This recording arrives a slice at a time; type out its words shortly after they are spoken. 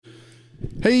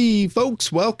Hey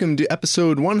folks, welcome to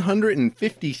episode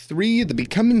 153 of the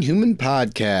Becoming Human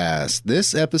podcast.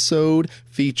 This episode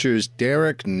features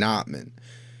Derek Notman.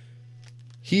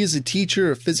 He is a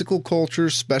teacher of physical culture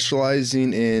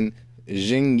specializing in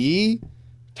Zhengyi,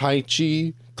 Tai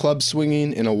Chi, club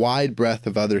swinging, and a wide breadth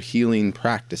of other healing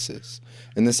practices.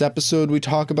 In this episode, we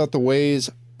talk about the ways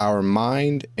our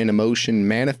mind and emotion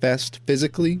manifest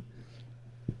physically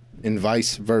and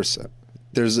vice versa.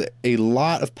 There's a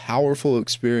lot of powerful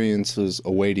experiences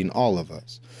awaiting all of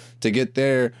us. To get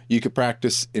there, you could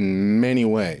practice in many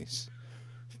ways.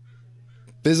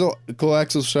 Physical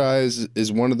exercise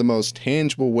is one of the most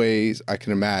tangible ways I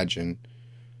can imagine,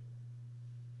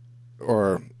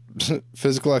 or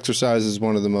physical exercise is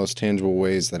one of the most tangible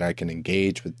ways that I can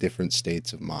engage with different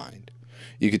states of mind.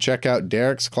 You can check out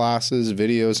Derek's classes,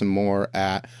 videos, and more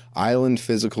at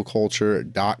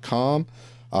islandphysicalculture.com.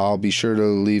 I'll be sure to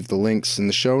leave the links in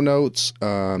the show notes.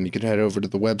 You can head over to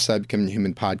the website,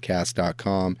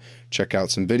 becominghumanpodcast.com, check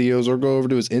out some videos, or go over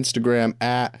to his Instagram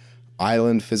at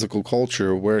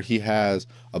islandphysicalculture, where he has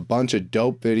a bunch of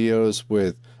dope videos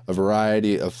with a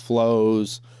variety of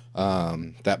flows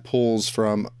that pulls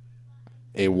from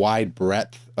a wide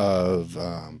breadth of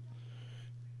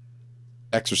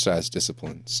exercise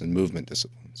disciplines and movement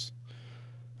disciplines.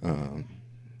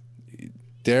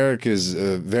 Derek is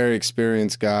a very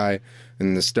experienced guy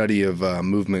in the study of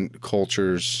movement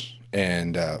cultures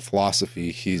and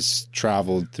philosophy. He's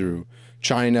traveled through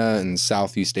China and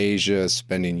Southeast Asia,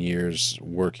 spending years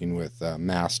working with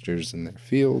masters in their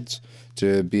fields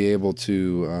to be able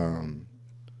to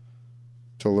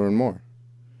learn more.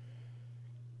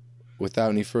 Without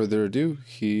any further ado,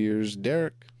 here's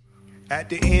Derek. At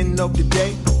the end of the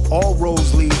day, all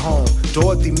roads lead home.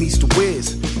 Dorothy meets the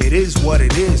Wiz. It is what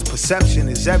it is. Perception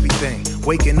is everything.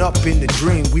 Waking up in the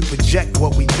dream, we project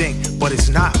what we think, but it's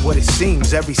not what it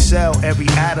seems. Every cell, every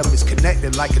atom is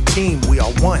connected like a team. We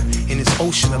are one in this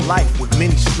ocean of life with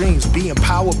many streams. Be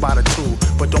empowered by the tool,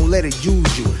 but don't let it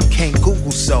use you. Can't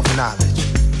Google self-knowledge.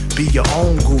 Be your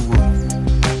own guru.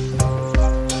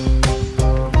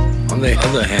 On the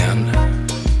other hand,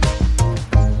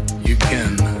 you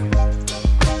can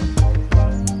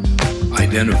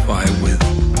identify with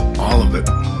all of it.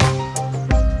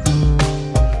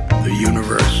 The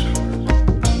universe,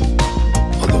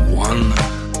 or the one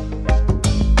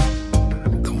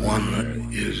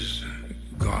is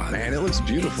God. Man, it looks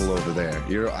beautiful over there.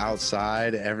 You're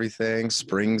outside, everything,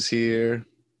 spring's here.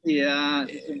 Yeah,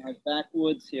 in my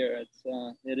backwoods here,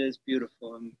 it is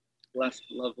beautiful. I'm blessed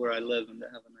to love where I live and to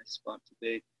have a nice spot to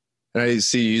be. And I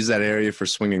see you use that area for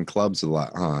swinging clubs a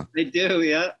lot, huh? I do,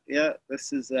 yeah.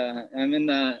 This is, I'm in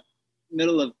the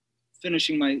middle of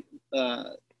finishing my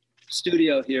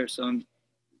studio here, so I'm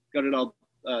got it all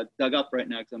dug up right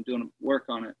now because I'm doing work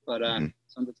on it. But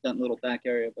so I'm just got a little back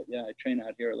area. But yeah, I train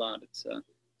out here a lot. It's a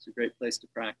great place to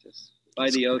practice by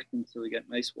the ocean, so we get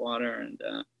nice water and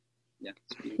yeah.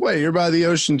 Wait, you're by the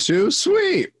ocean too?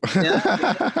 Sweet.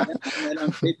 Yeah, right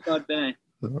on Cape Cod Bay.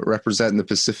 Representing the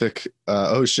Pacific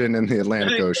Ocean and the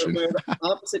Atlantic Ocean. We're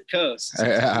opposite coasts.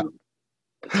 Yeah.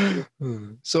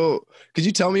 So, could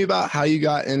you tell me about how you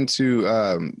got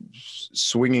into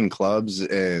swinging clubs,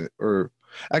 or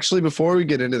actually, before we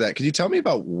get into that, could you tell me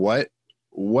about what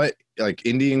like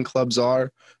Indian clubs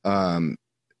are, and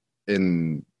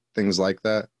things like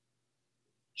that?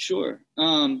 Sure.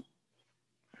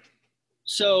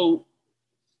 So,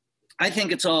 I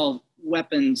think it's all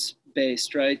weapons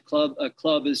based, right? A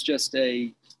club is just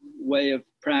a way of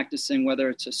practicing, whether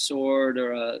it's a sword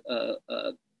or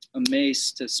a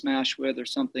mace to smash with or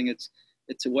something. It's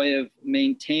a way of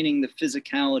maintaining the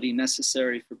physicality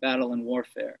necessary for battle and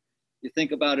warfare. You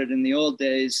think about it, in the old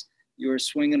days, you were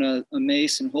swinging a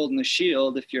mace and holding a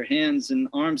shield. If your hands and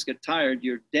arms get tired,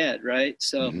 you're dead, right?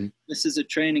 So This is a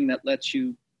training that lets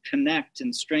you connect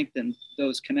and strengthen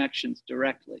those connections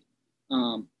directly.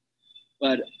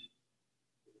 But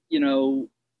you know,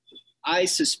 I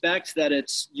suspect that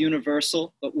it's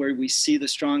universal, but where we see the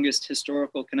strongest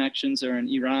historical connections are in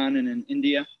Iran and in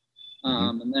India.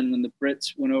 And then when the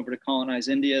Brits went over to colonize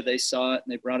India, they saw it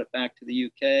and they brought it back to the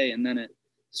UK, and then it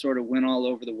sort of went all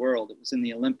over the world. It was in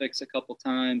the Olympics a couple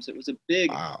times. It was a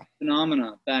big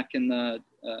phenomena back in the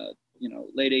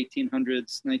late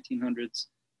 1800s, 1900s.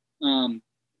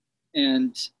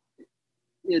 And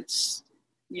it's,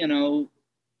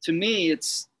 to me,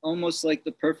 it's almost like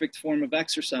the perfect form of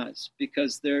exercise,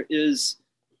 because there is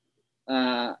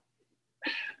the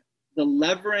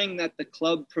levering that the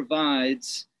club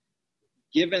provides,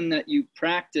 given that you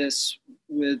practice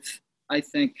with, I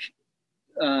think,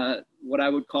 what I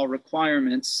would call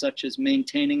requirements, such as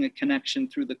maintaining a connection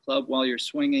through the club while you're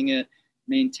swinging it,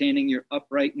 maintaining your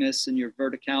uprightness and your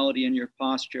verticality in your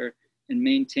posture, and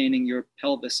maintaining your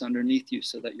pelvis underneath you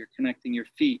so that you're connecting your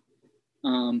feet.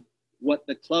 What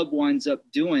the club winds up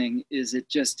doing is it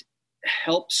just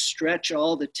helps stretch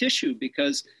all the tissue,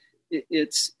 because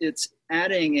it's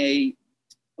adding a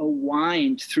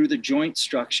wind through the joint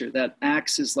structure that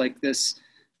acts as like this,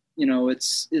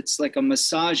 it's like a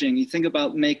massaging. You think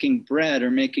about making bread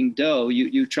or making dough,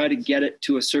 you try to get it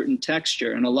to a certain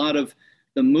texture, and a lot of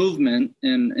the movement,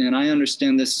 and I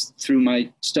understand this through my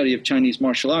study of Chinese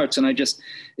martial arts, and I just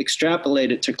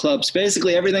extrapolate it to clubs.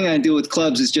 Basically, everything I do with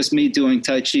clubs is just me doing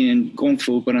Tai Chi and Kung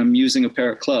Fu, but I'm using a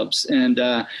pair of clubs.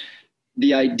 And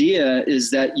the idea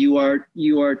is that you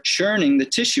are churning the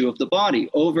tissue of the body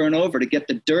over and over to get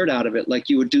the dirt out of it, like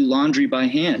you would do laundry by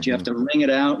hand. You have to wring it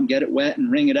out and get it wet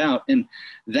and wring it out. And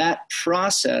that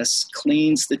process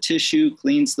cleans the tissue,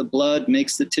 cleans the blood,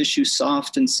 makes the tissue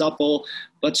soft and supple,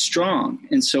 but strong.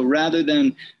 And so rather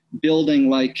than building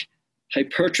like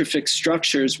hypertrophic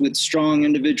structures with strong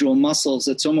individual muscles,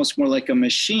 it's almost more like a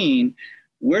machine.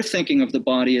 We're thinking of the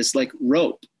body as like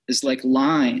rope, is like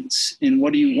lines. And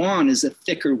what you want is a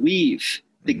thicker weave.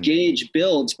 The gauge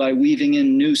builds by weaving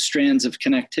in new strands of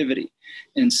connectivity.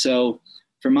 And so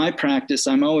for my practice,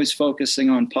 I'm always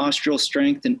focusing on postural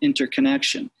strength and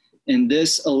interconnection. And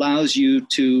this allows you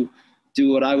to do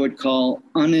what I would call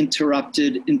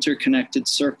uninterrupted interconnected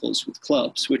circles with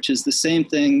clubs, which is the same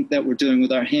thing that we're doing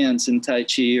with our hands in Tai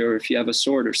Chi, or if you have a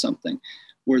sword or something.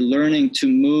 We're learning to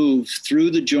move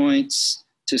through the joints,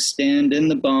 to stand in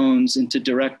the bones, and to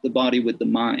direct the body with the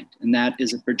mind. And that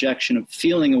is a projection of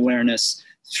feeling awareness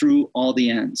through all the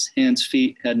ends: hands,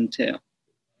 feet, head, and tail.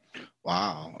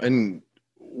 Wow. And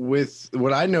with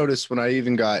what I noticed when I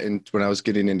was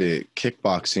getting into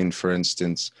kickboxing, for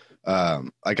instance,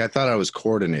 like I thought I was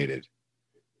coordinated,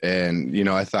 and,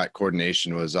 I thought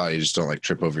coordination was, you just don't like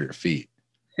trip over your feet.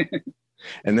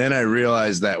 And then I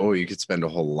realized that, you could spend a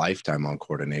whole lifetime on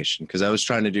coordination, because I was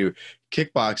trying to do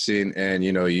kickboxing, and,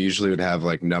 you usually would have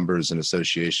like numbers in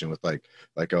association with like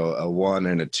a 1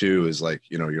 and a 2 is like,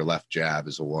 your left jab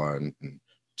is a 1 and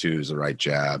 2 is the right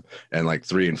jab. And like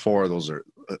 3 and 4, those are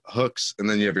hooks. And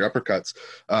then you have your uppercuts,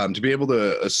 to be able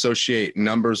to associate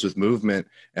numbers with movement,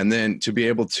 and then to be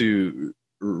able to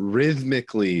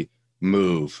rhythmically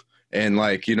move. And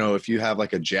like, if you have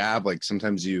like a jab, like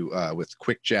sometimes you, with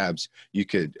quick jabs, you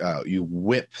could, you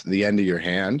whip the end of your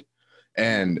hand,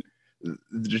 and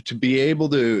to be able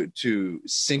to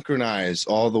synchronize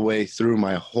all the way through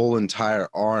my whole entire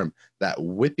arm, that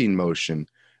whipping motion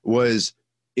was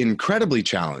incredibly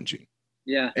challenging.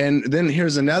 Yeah. And then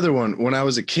here's another one. When I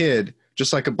was a kid,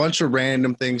 just like a bunch of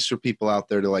random things for people out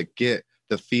there to like get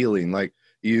the feeling, like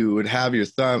you would have your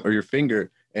thumb or your finger,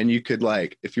 and you could,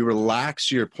 like, if you relax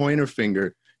your pointer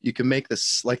finger, you can make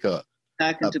this like a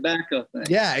pack and tobacco thing.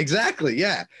 Yeah, exactly.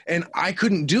 Yeah. And I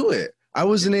couldn't do it. I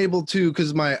wasn't able to,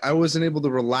 because I wasn't able to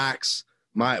relax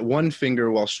my one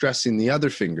finger while stressing the other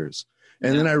fingers.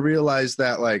 And then I realized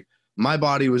that like my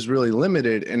body was really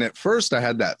limited. And at first I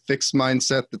had that fixed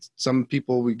mindset that some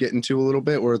people would get into a little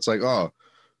bit, where it's like, I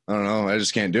don't know, I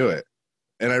just can't do it.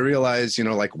 And I realized,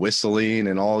 like whistling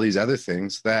and all these other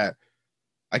things, that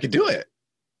I could do it.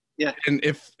 Yeah. And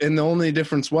the only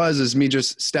difference is me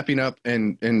just stepping up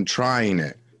and trying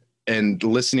it, and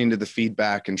listening to the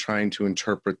feedback and trying to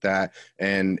interpret that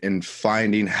and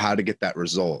finding how to get that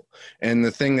result. And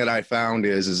the thing that I found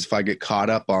is if I get caught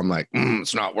up on like,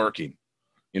 it's not working,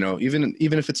 even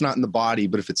if it's not in the body,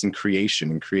 but if it's in creation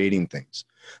and creating things,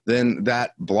 then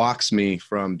that blocks me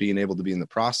from being able to be in the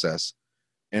process,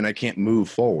 and I can't move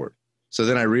forward. So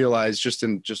then I realized just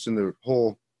in the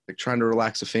whole, like trying to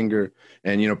relax a finger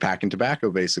and, packing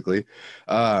tobacco basically,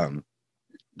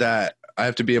 that I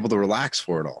have to be able to relax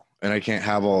for it all. And I can't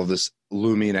have all of this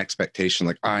looming expectation,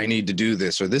 like I need to do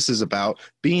this, or this is about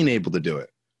being able to do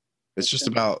it. It's just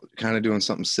about kind of doing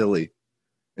something silly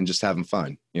and just having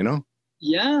fun,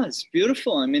 Yeah, it's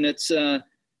beautiful. I mean, it's,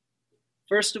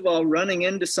 first of all, running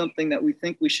into something that we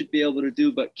think we should be able to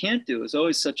do but can't do is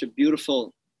always such a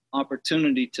beautiful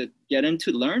opportunity to get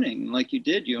into learning. Like you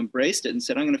did, you embraced it and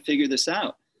said, I'm going to figure this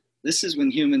out. This is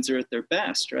when humans are at their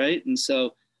best, right? And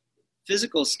so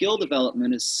physical skill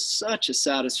development is such a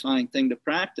satisfying thing to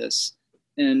practice.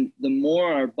 And the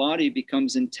more our body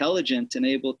becomes intelligent and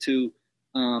able to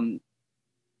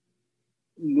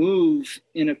move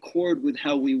in accord with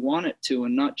how we want it to,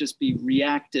 and not just be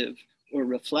reactive or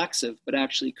reflexive, but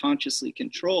actually consciously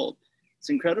controlled, it's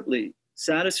incredibly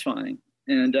satisfying.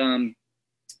 And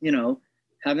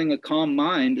having a calm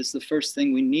mind is the first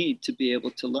thing we need to be able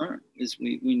to learn. Is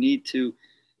we need to,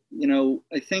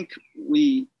 I think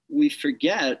we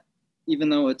forget even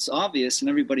though it's obvious and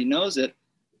everybody knows it,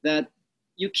 that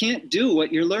you can't do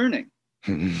what you're learning.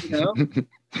 You know,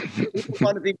 people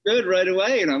want to be good right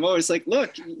away. And I'm always like,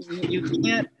 look, you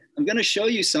can't, I'm going to show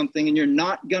you something and you're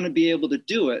not going to be able to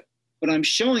do it, but I'm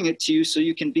showing it to you so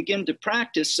you can begin to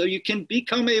practice so you can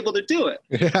become able to do it.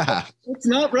 Yeah. It's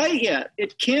not right yet.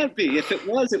 It can't be. If it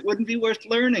was, it wouldn't be worth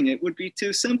learning. It would be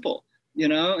too simple, you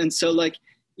know? And so like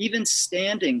even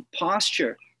standing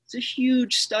posture, it's a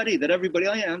huge study that everybody,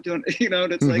 oh yeah, I'm doing, you know,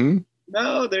 and it's like,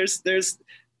 no, there's,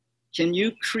 can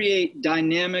you create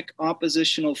dynamic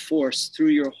oppositional force through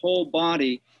your whole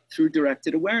body through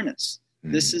directed awareness?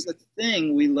 This is a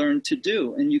thing we learn to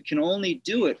do, and you can only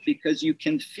do it because you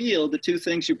can feel the two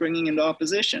things you're bringing into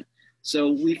opposition.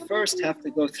 So we first have to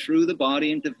go through the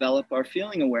body and develop our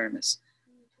feeling awareness.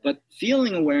 But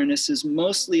feeling awareness is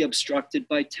mostly obstructed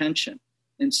by tension.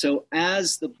 And so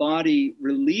as the body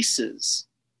releases,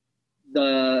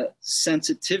 the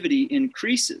sensitivity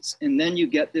increases, and then you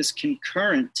get this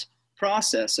concurrent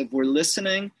process of we're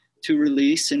listening to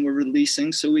release and we're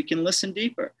releasing so we can listen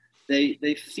deeper.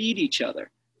 They feed each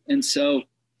other. And so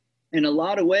in a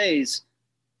lot of ways,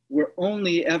 we're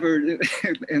only ever,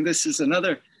 and this is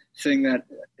another thing that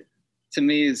to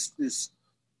me is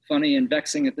funny and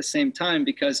vexing at the same time,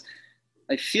 because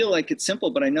I feel like it's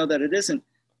simple, but I know that it isn't.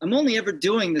 I'm only ever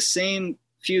doing the same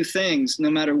few things no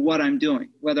matter what I'm doing,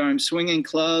 whether I'm swinging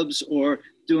clubs or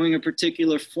doing a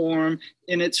particular form.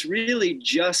 And it's really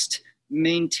just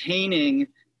maintaining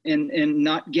and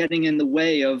not getting in the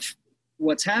way of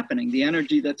what's happening, the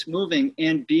energy that's moving,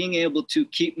 and being able to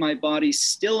keep my body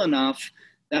still enough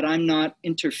that I'm not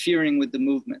interfering with the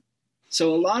movement.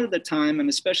 So a lot of the time, and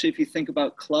especially if you think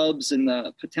about clubs and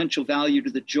the potential value to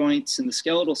the joints and the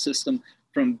skeletal system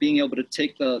from being able to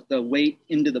take the weight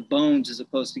into the bones as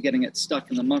opposed to getting it stuck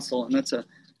in the muscle, and that's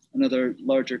another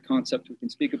larger concept we can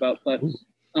speak about. But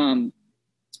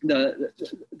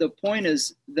the point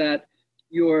is that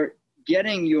you're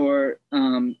getting your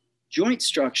joint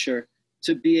structure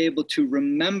to be able to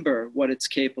remember what it's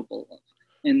capable of.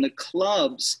 And the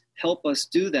clubs help us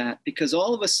do that, because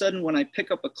all of a sudden when I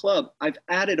pick up a club, I've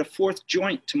added a fourth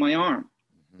joint to my arm.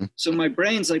 So my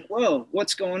brain's like, whoa,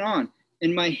 what's going on?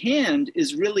 And my hand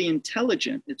is really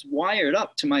intelligent. It's wired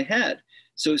up to my head.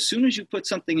 So as soon as you put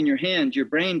something in your hand, your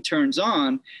brain turns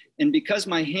on. And because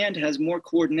my hand has more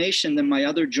coordination than my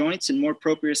other joints and more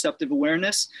proprioceptive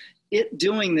awareness, it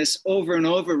doing this over and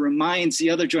over reminds the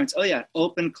other joints, oh yeah,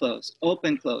 open, close,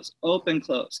 open, close, open,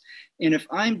 close. And if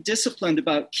I'm disciplined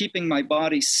about keeping my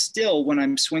body still when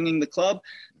I'm swinging the club,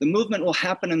 the movement will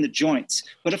happen in the joints.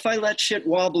 But if I let shit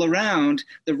wobble around,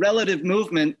 the relative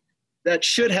movement that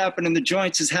should happen in the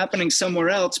joints is happening somewhere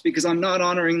else because I'm not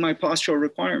honoring my postural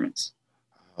requirements.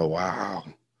 Oh, wow.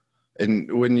 And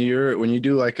when you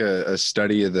do like a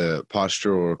study of the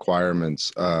postural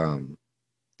requirements,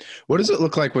 what does it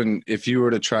look like if you were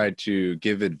to try to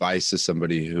give advice to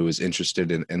somebody who is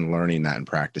interested in learning that and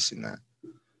practicing that?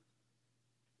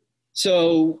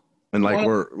 So, and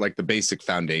like the basic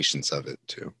foundations of it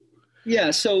too.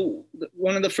 Yeah. So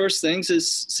one of the first things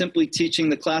is simply teaching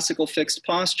the classical fixed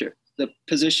posture, the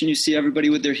position you see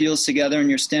everybody with their heels together and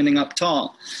you're standing up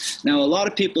tall. Now, a lot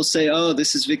of people say, oh,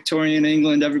 this is Victorian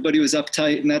England. Everybody was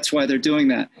uptight and that's why they're doing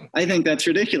that. I think that's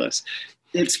ridiculous.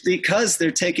 It's because they're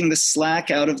taking the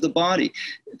slack out of the body.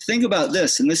 Think about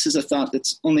this, and this is a thought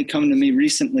that's only come to me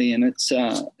recently, and it's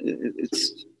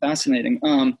fascinating.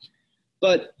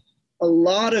 But a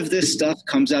lot of this stuff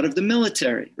comes out of the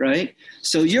military, right?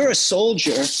 So you're a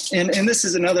soldier, and this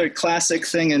is another classic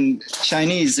thing in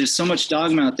Chinese. There's so much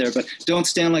dogma out there, but don't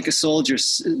stand like a soldier,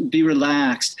 be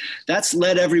relaxed. That's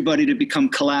led everybody to become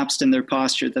collapsed in their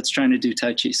posture that's trying to do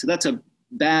Tai Chi. So that's a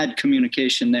bad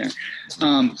communication there.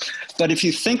 But if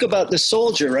you think about the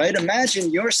soldier, right? Imagine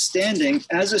you're standing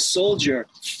as a soldier,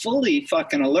 fully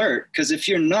fucking alert. Because if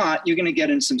you're not, you're going to get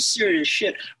in some serious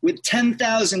shit with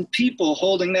 10,000 people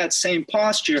holding that same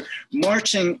posture,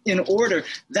 marching in order.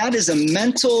 That is a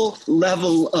mental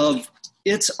level of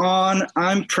it's on,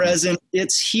 I'm present,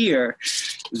 it's here.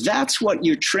 That's what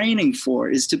you're training for,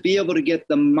 is to be able to get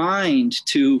the mind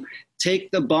to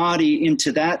take the body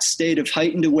into that state of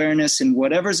heightened awareness, and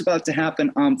whatever's about to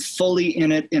happen, I'm fully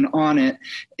in it and on it.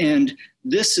 And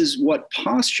this is what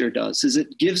posture does, is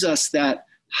it gives us that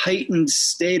heightened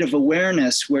state of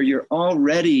awareness where you're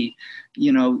already,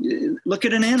 look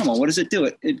at an animal. What does it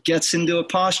do? It gets into a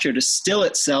posture to still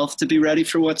itself to be ready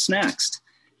for what's next.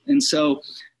 And so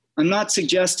I'm not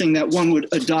suggesting that one would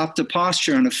adopt a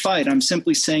posture in a fight. I'm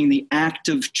simply saying the act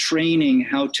of training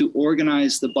how to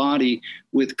organize the body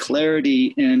with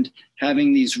clarity and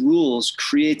having these rules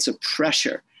creates a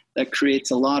pressure. that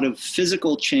creates a lot of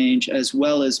physical change as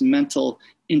well as mental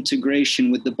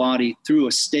integration with the body through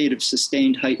a state of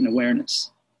sustained heightened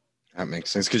awareness. That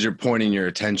makes sense, because you're pointing your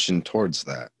attention towards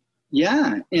that.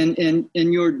 Yeah, and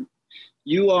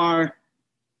you are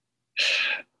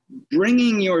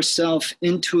bringing yourself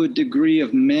into a degree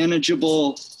of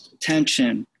manageable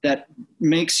tension that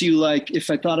makes you like, if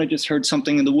I thought I just heard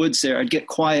something in the woods there, I'd get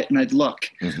quiet and I'd look.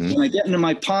 Mm-hmm. When I get into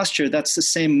my posture, that's the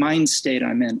same mind state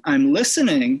I'm in. I'm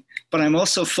listening, but I'm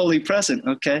also fully present,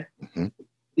 okay? Mm-hmm.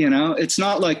 You know, it's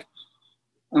not like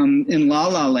I'm in La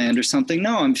La Land or something.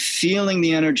 No, I'm feeling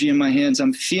the energy in my hands.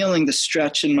 I'm feeling the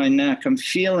stretch in my neck. I'm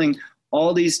feeling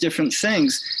all these different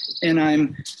things. And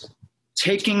I'm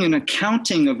taking an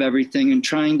accounting of everything and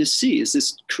trying to see, is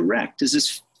this correct? Does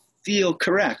this feel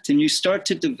correct? And you start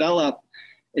to develop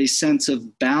a sense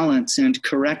of balance and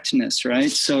correctness,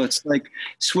 right? So it's like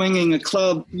swinging a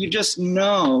club. You just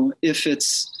know if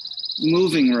it's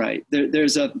moving right.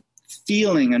 There's a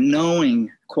feeling, a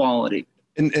knowing quality.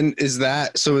 And is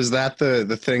that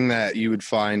the thing that you would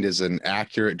find is an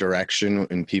accurate direction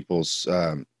in people's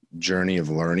journey of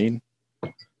learning?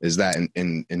 Is that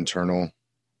an internal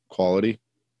quality?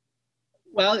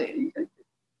 Well,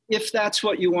 if that's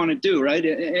what you want to do, right?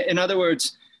 In other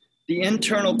words, the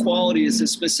internal quality is a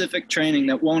specific training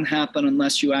that won't happen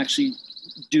unless you actually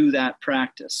do that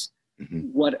practice.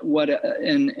 Mm-hmm.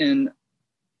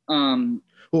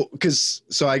 Well, because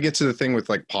so I get to the thing with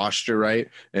like posture, right?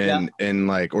 And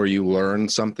like, or you learn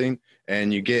something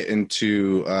and you get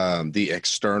into the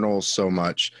external so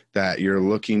much that you're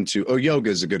looking to, yoga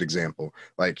is a good example.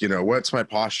 Like, you know, what's my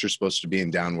posture supposed to be in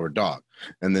downward dog?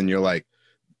 And then you're like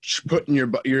putting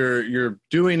you're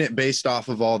doing it based off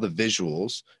of all the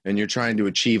visuals and you're trying to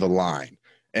achieve a line.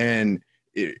 And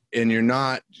you're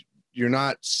not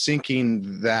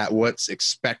syncing that what's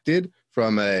expected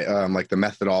from a like the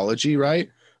methodology, right?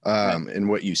 And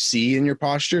what you see in your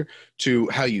posture to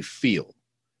how you feel.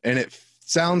 And it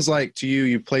sounds like to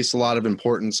you place a lot of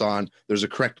importance on there's a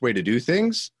correct way to do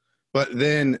things, but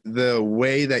then the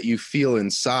way that you feel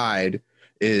inside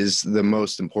is the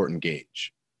most important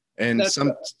gauge. And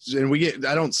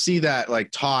I don't see that like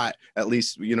taught, at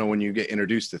least, you know, when you get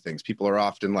introduced to things. People are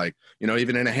often like, you know,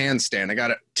 even in a handstand, I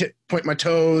got to point my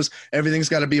toes. Everything's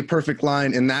got to be a perfect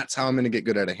line. And that's how I'm going to get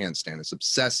good at a handstand. It's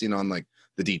obsessing on like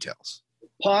the details.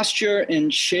 Posture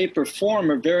and shape or form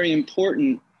are very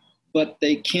important, but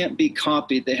they can't be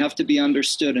copied. They have to be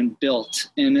understood and built.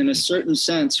 And in a certain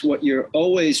sense, what you're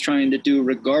always trying to do,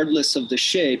 regardless of the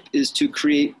shape, is to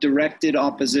create directed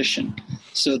opposition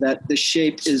so that the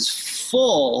shape is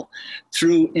full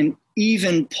through an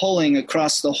even pulling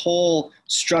across the whole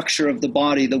structure of the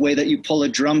body, the way that you pull a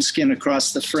drum skin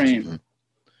across the frame. Mm-hmm.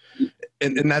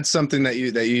 And that's something that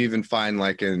you even find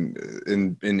like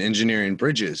in engineering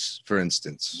bridges, for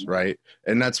instance, right?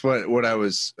 And that's what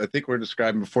I think we're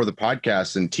describing before the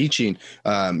podcast and teaching,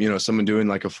 you know, someone doing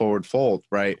like a forward fold,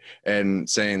 right? And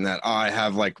saying that, I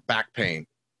have like back pain.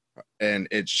 And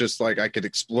it's just like I could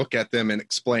look at them and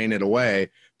explain it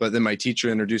away. But then my teacher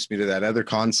introduced me to that other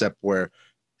concept where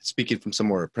speaking from some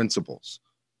more principles.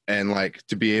 And like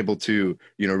to be able to,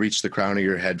 you know, reach the crown of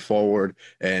your head forward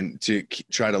and to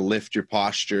try to lift your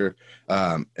posture.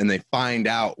 And they find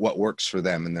out what works for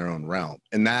them in their own realm.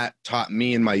 And that taught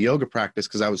me in my yoga practice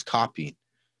because I was copying.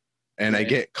 And I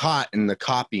get caught in the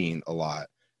copying a lot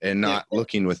and not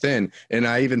looking within. And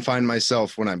I even find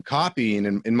myself when I'm copying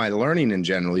and in my learning in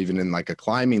general, even in like a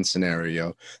climbing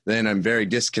scenario, then I'm very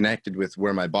disconnected with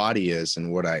where my body is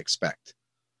and what I expect.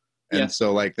 And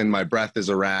so like then my breath is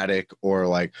erratic or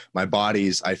like my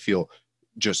I feel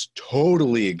just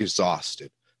totally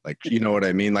exhausted. Like, you know what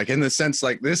I mean? Like in the sense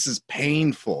like this is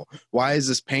painful. Why is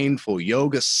this painful?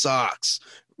 Yoga sucks.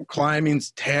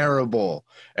 Climbing's terrible.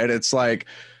 And it's like,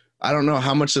 I don't know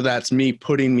how much of that's me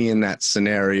putting me in that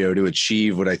scenario to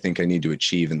achieve what I think I need to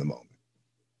achieve in the moment.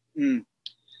 Mm.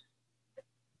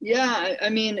 Yeah, I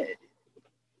mean,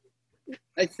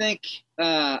 I think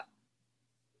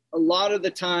a lot of the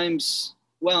times,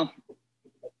 well,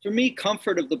 for me,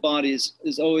 comfort of the body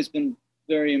has always been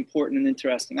very important and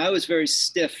interesting. I was very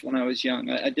stiff when I was young.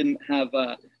 I didn't have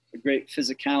a great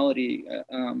physicality.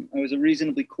 I was a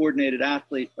reasonably coordinated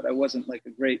athlete, but I wasn't like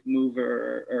a great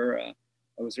mover or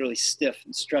I was really stiff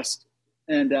and stressed.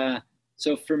 And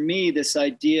so for me, this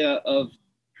idea of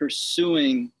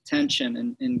pursuing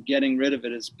tension and getting rid of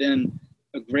it has been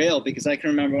a grail, because I can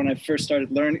remember when I first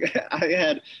started learning,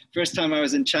 first time I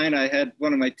was in China, I had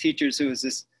one of my teachers who was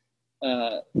this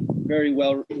very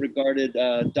well-regarded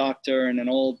doctor and an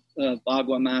old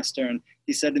Bagua master. And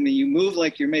he said to me, "You move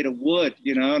like you're made of wood,"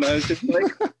 you know? And I was just like,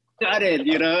 gutted,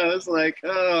 you know? I was like,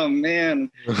 oh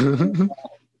man.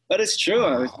 But it's true.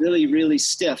 I was really, really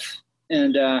stiff.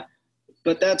 And,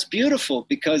 but that's beautiful,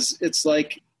 because it's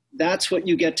like, that's what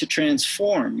you get to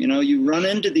transform. You know, you run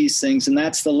into these things, and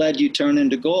that's the lead you turn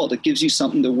into gold. It gives you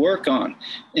something to work on.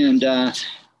 And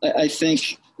I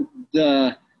think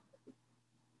the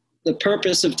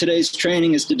purpose of today's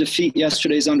training is to defeat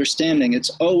yesterday's understanding.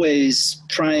 It's always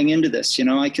prying into this. You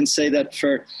know, I can say that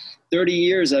for 30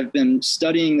 years I've been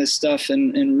studying this stuff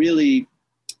and really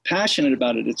passionate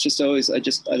about it. It's just always, I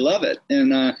love it.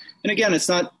 And again, it's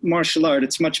not martial art.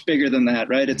 It's much bigger than that,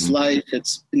 right? It's life,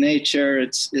 it's nature,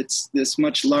 it's this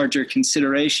much larger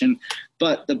consideration,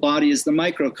 but the body is the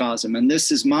microcosm, and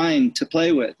this is mine to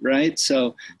play with, right?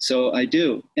 So I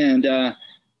do. And,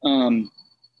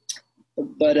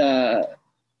 but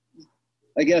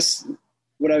I guess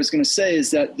what I was going to say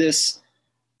is that this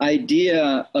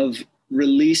idea of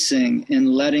releasing and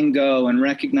letting go and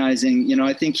recognizing, you know,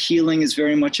 I think healing is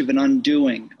very much of an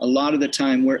undoing. A lot of the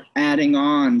time we're adding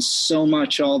on so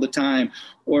much all the time,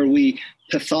 or we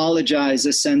pathologize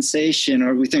a sensation,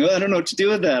 or we think, oh, I don't know what to do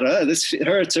with that. Oh, this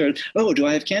hurts, or, oh, do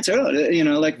I have cancer? Oh, you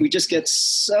know, like we just get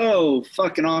so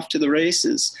fucking off to the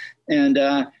races. And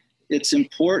it's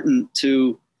important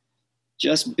to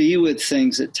just be with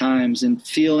things at times and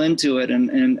feel into it,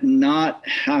 and not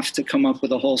have to come up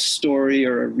with a whole story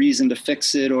or a reason to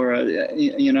fix it, or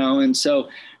you know. And so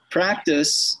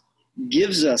practice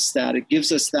gives us that. It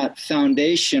gives us that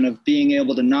foundation of being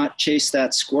able to not chase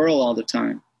that squirrel all the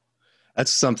time.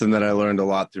 That's something that I learned a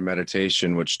lot through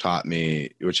meditation, which helped me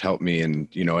in,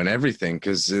 you know, in everything.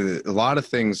 'Cause a lot of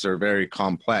things are very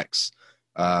complex.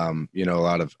 You know, a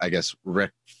lot of, I guess,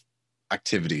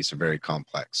 activities are very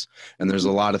complex, and there's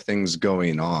a lot of things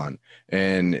going on,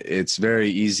 and it's very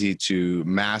easy to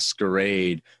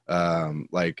masquerade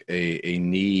like a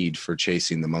need for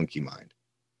chasing the monkey mind.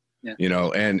 Yeah. You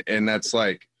know, and that's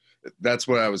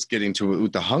what I was getting to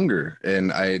with the hunger.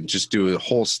 And I just do a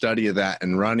whole study of that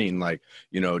and running, like,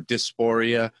 you know,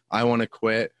 dysphoria. I want to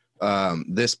quit.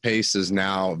 This pace is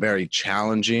now very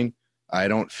challenging. I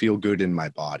don't feel good in my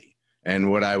body.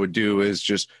 And what I would do is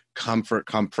just comfort,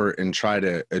 and try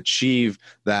to achieve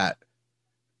that.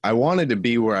 I wanted to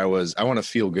be where I was. I want to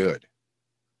feel good,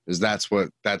 because that's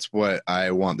what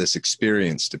I want this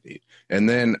experience to be. And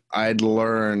then I'd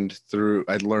learned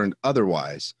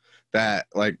otherwise, that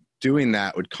like doing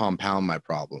that would compound my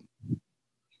problem,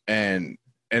 and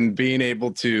being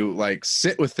able to like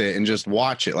sit with it and just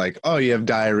watch it, like, oh, you have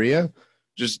diarrhea,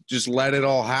 just let it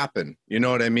all happen. You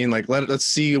know what I mean? Like, let's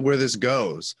see where this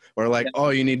goes. Or like, oh,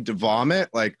 you need to vomit,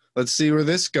 like, let's see where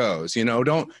this goes. You know, you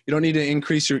don't need to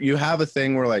increase you have a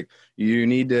thing where like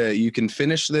you can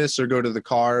finish this or go to the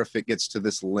car if it gets to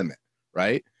this limit,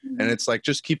 right? Mm-hmm. And it's like,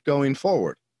 just keep going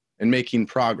forward and making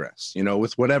progress, you know,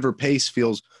 with whatever pace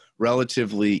feels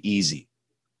relatively easy,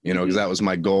 you know, because that was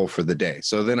my goal for the day.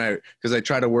 So then because I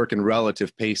try to work in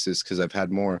relative paces, because I've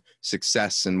had more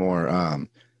success and more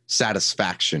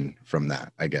satisfaction from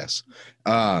that, I guess.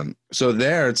 So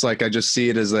there, it's like, I just see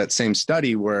it as that same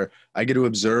study where I get to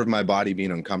observe my body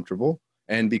being uncomfortable.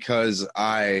 And because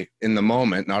I, in the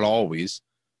moment, not always,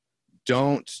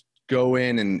 don't go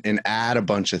in and add a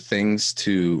bunch of things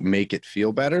to make it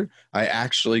feel better, I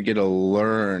actually get to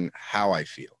learn how I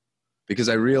feel, because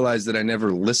I realize that I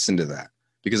never listened to that,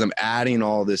 because I'm adding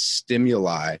all this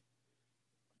stimuli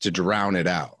to drown it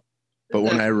out. But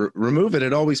when I remove it,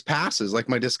 it always passes. Like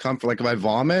my discomfort, like if I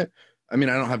vomit, I mean,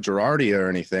 I don't have Giardia or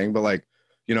anything, but like,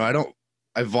 you know,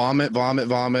 I vomit,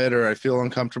 or I feel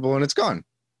uncomfortable and it's gone.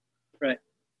 Right.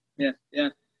 Yeah. Yeah.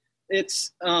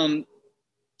 It's,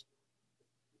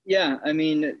 yeah, I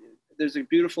mean, there's a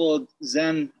beautiful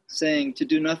Zen saying, to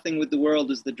do nothing with the world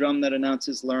is the drum that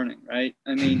announces learning, right?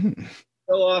 I mean,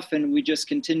 so often we just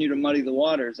continue to muddy the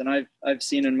waters. And I've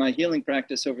seen in my healing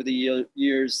practice over the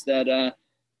years that,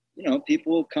 you know,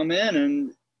 people will come in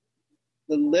and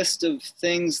the list of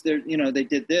things they're, you know, they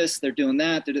did this, they're doing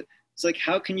that. It's like,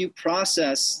 how can you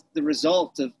process the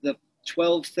result of the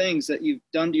 12 things that you've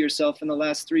done to yourself in the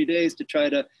last 3 days to try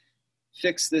to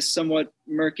fix this somewhat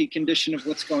murky condition of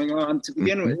what's going on to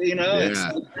begin with? You know,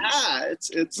 yeah.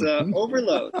 It's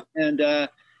overload. And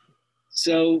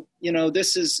so, you know,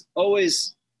 this is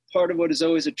always part of what has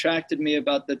always attracted me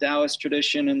about the Taoist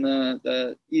tradition and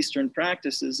the Eastern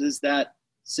practices is that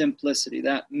simplicity,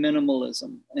 that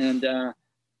minimalism. And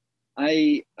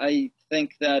I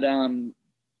think that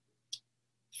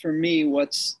for me,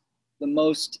 what's the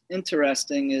most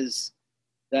interesting is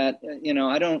that, you know,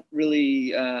 I don't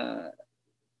really,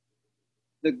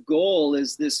 the goal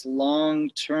is this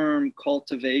long-term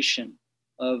cultivation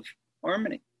of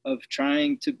harmony, of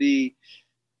trying to be,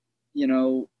 you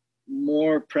know,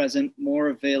 more present, more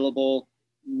available,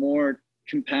 more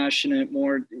compassionate,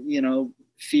 more,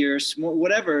 fierce, more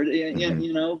whatever,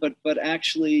 but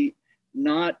actually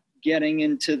not getting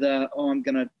into the, I'm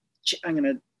going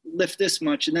to lift this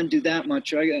much and then do that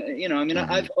much.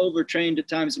 I've overtrained at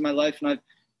times in my life, and I've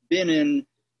been in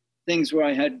things where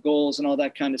I had goals and all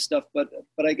that kind of stuff. But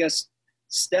I guess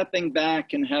stepping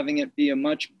back and having it be a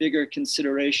much bigger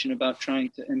consideration about trying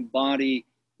to embody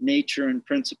nature and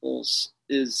principles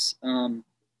is,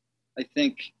 I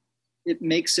think it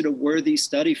makes it a worthy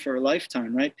study for a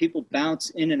lifetime, right? People bounce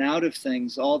in and out of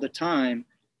things all the time.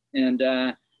 And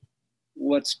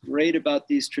what's great about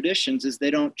these traditions is they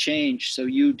don't change, so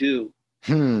you do.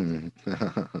 I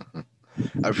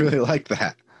really like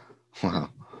that. Wow.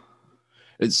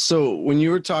 So when you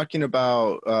were talking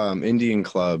about Indian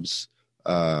clubs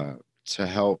to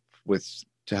help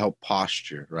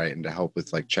posture, right, and to help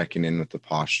with like checking in with the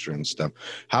posture and stuff,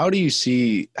 how do you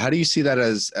see that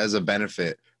as a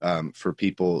benefit for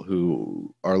people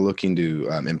who are looking to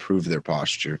improve their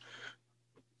posture?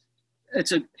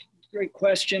 It's a great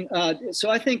question. So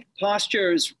I think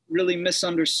posture is really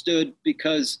misunderstood,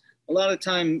 because a lot of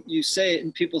time you say it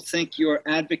and people think you're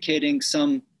advocating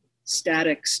some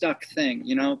static, stuck thing.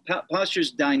 Posture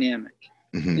is dynamic,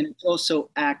 and it's also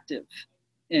active.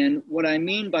 And what I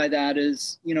mean by that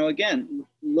is, again,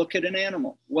 look at an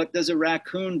animal. What does a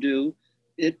raccoon do?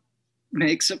 It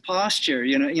makes a posture.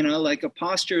 Like a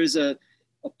posture is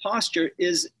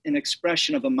an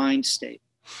expression of a mind state.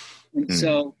 And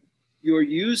so you're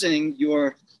using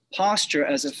your posture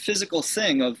as a physical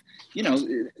thing of,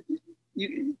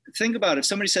 you think about it. If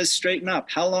somebody says straighten up,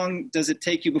 how long does it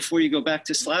take you before you go back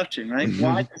to slouching, right?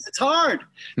 Why? Because it's hard.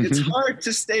 It's hard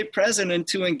to stay present and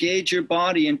to engage your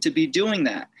body and to be doing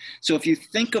that. So if you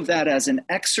think of that as an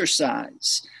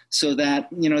exercise, so that,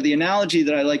 the analogy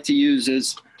that I like to use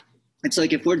is, it's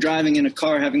like if we're driving in a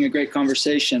car having a great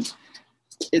conversation,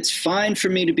 it's fine for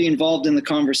me to be involved in the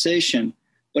conversation.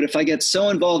 But if I get so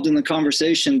involved in the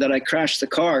conversation that I crash the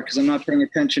car because I'm not paying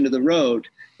attention to the road,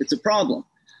 it's a problem.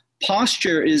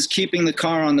 Posture is keeping the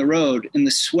car on the road, and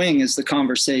the swing is the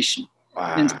conversation.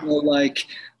 Wow. And so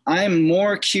I'm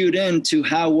more cued in to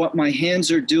how what my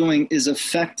hands are doing is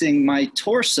affecting my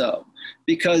torso,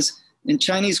 because in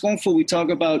Chinese Kung Fu, we talk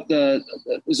about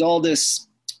there's all this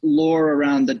lore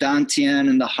around the Dantian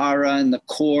and the Hara and the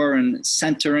core and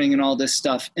centering and all this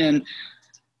stuff. And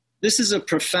this is a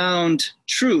profound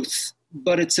truth,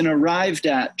 but it's an arrived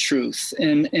at truth.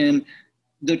 And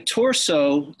the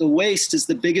torso, the waist, is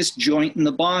the biggest joint in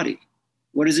the body.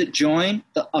 What does it join?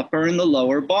 The upper and the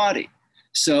lower body.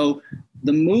 So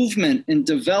the movement and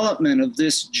development of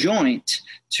this joint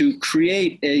to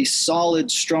create a solid,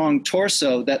 strong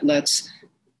torso that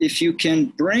if you can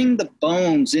bring the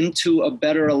bones into a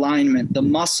better alignment, the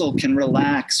muscle can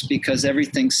relax because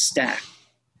everything's stacked.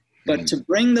 But to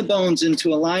bring the bones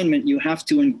into alignment, you have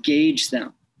to engage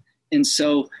them. And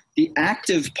so the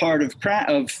active part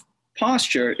of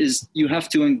posture is you have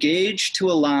to engage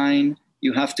to align,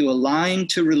 you have to align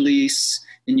to release,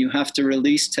 and you have to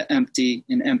release to empty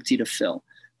and empty to fill.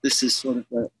 This is sort of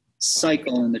a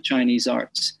cycle in the Chinese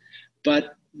arts.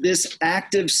 But this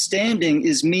active standing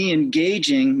is me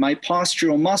engaging my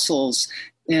postural muscles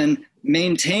and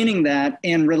maintaining that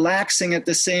and relaxing at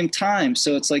the same time.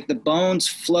 So it's like the bones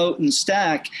float and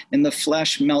stack and the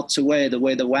flesh melts away, the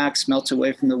way the wax melts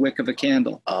away from the wick of a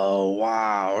candle. Oh,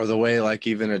 wow. Or the way like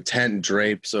even a tent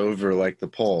drapes over like the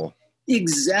pole.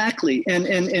 Exactly.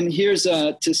 And here's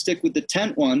to stick with the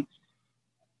tent one,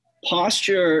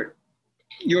 posture,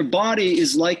 your body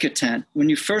is like a tent. When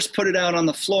you first put it out on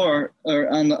the floor or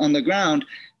on the ground,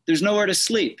 there's nowhere to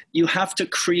sleep. You have to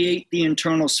create the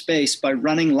internal space by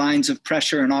running lines of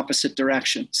pressure in opposite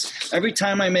directions. Every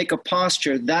time I make a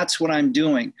posture, that's what I'm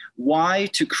doing. Why?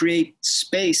 To create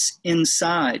space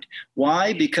inside.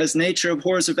 Why? Because nature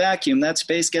abhors a vacuum. That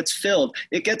space gets filled.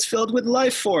 It gets filled with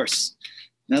life force.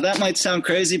 Now that might sound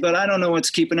crazy, but I don't know what's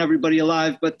keeping everybody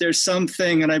alive, but there's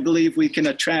something, and I believe we can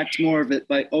attract more of it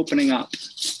by opening up.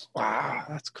 Wow,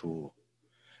 that's cool.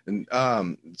 And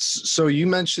so you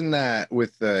mentioned that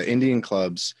with the Indian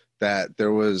clubs that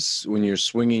there was, when you're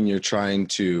swinging, you're trying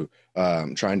to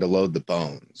load the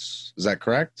bones. Is that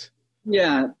correct?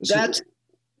 Yeah,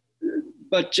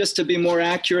 but just to be more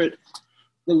accurate,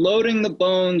 the loading the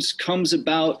bones comes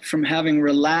about from having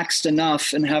relaxed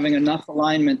enough and having enough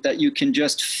alignment that you can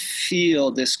just feel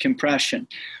this compression.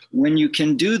 When you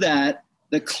can do that,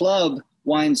 the club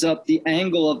winds up, the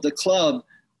angle of the club,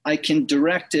 I can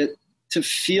direct it to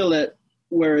feel it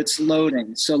where it's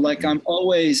loading. So like I'm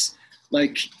always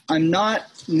like, I'm not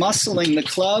muscling the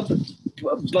club,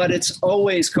 but it's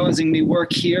always causing me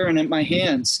work here and at my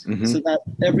hands. So that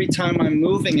every time I'm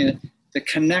moving it, the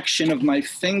connection of my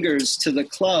fingers to the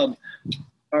club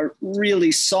are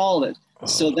really solid.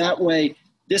 So that way,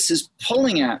 this is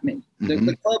pulling at me.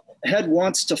 The club head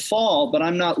wants to fall, but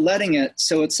I'm not letting it.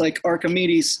 So it's like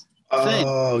Archimedes' thing.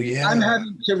 Oh, yeah. I'm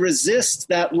having to resist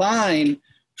that line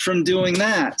from doing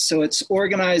that. So it's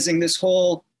organizing this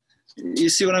whole, you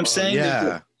see what I'm saying?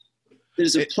 Yeah.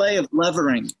 There's a play of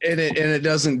levering. And it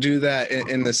doesn't do that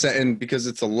in the set, and because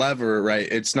it's a lever, right?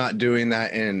 It's not doing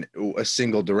that in a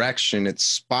single direction. It's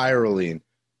spiraling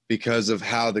because of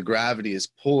how the gravity is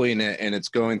pulling it, and it's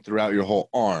going throughout your whole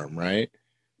arm, right?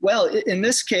 Well, in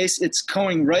this case, it's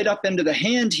going right up into the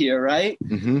hand here, right?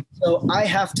 Mm-hmm. So I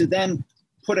have to then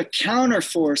put a counter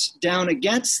force down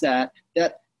against that.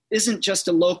 That isn't just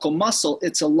a local muscle.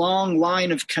 It's a long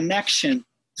line of connection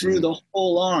through the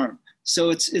whole arm.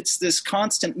 So it's this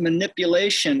constant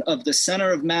manipulation of the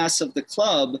center of mass of the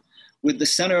club with the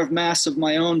center of mass of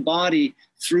my own body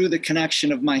through the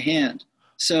connection of my hand.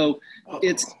 So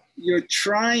you're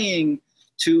trying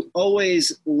to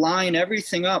always line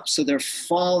everything up so they're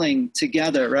falling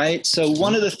together, right? So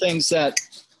one of the things that,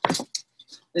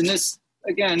 and this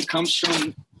again comes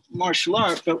from martial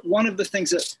art, but one of the things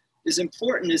that is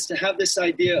important is to have this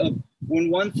idea of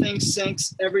when one thing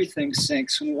sinks, everything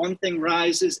sinks. When one thing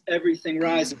rises, everything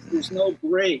rises. There's no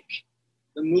break.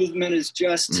 The movement is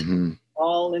just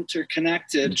all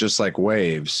interconnected. Just like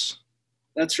waves.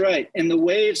 That's right. And the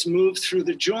waves move through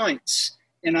the joints.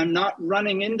 And I'm not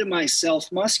running into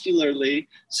myself muscularly,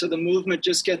 so the movement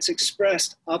just gets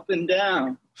expressed up and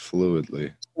down.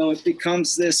 Fluidly. So it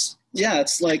becomes this,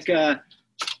 it's like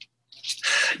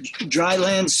dry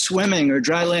land swimming or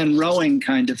dry land rowing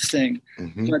kind of thing.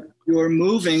 But you're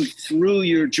moving through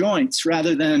your joints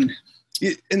rather than...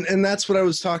 And that's what I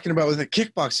was talking about with the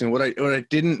kickboxing. What I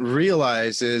didn't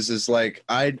realize is like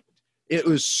it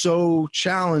was so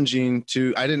challenging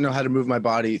I didn't know how to move my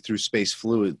body through space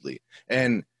fluidly.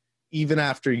 And even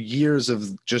after years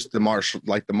of just the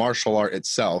martial art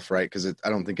itself, right? Because I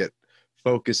don't think it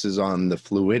focuses on the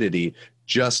fluidity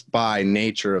just by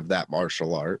nature of that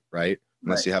martial art, right?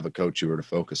 Unless you have a coach who were to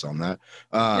focus on that.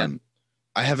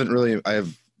 I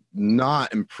have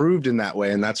not improved in that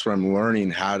way, and that's where I'm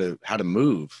learning how to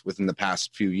move within the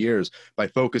past few years by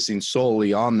focusing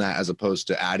solely on that as opposed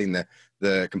to adding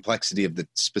the complexity of the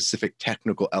specific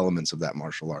technical elements of that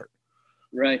martial art.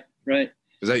 Right.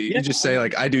 Because you just say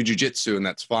like I do jujitsu and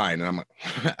that's fine, and I'm like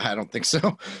I don't think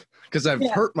so, because I've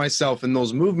hurt myself in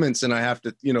those movements, and I have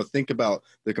to think about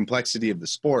the complexity of the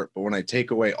sport. But when I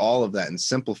take away all of that and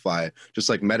simplify, just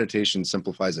like meditation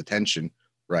simplifies attention,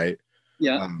 right?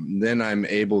 Yeah. Then I'm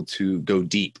able to go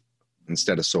deep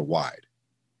instead of so wide.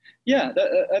 Yeah,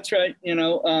 that's right.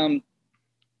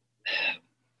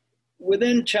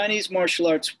 Within Chinese martial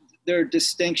arts, there are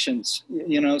distinctions,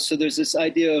 so there's this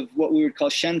idea of what we would call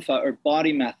shenfa or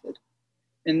body method.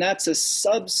 And that's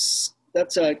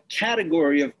a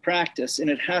category of practice, and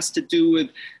it has to do with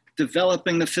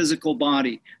developing the physical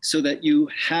body so that you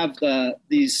have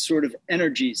these sort of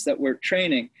energies that we're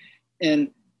training.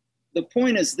 And the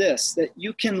point is this, that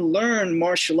you can learn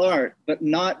martial art, but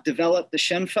not develop the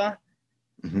shenfa.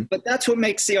 But that's what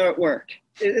makes the art work.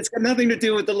 It's got nothing to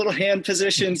do with the little hand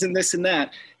positions and this and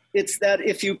that. It's that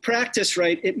if you practice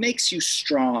right, it makes you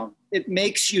strong. It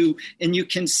makes you, and you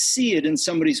can see it in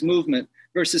somebody's movement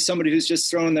versus somebody who's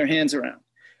just throwing their hands around.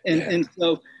 And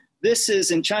so this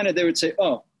is, in China, they would say,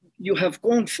 oh, you have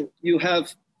gong fu, you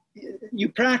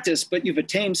practice, but you've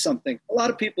attained something. A lot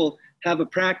of people have a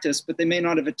practice, but they may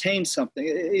not have attained something,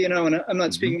 and I'm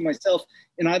not speaking of myself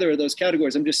in either of those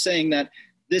categories. I'm just saying that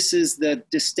this is the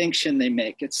distinction they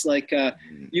make. It's like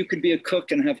you could be a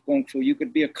cook and have gong fu. You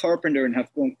could be a carpenter and have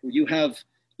gong fu.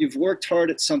 You've worked hard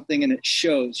at something and it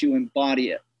shows. You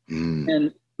embody it.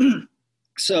 And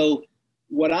so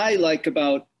what I like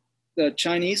about the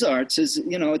Chinese arts is,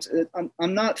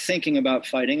 I'm not thinking about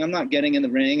fighting. I'm not getting in the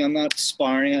ring. I'm not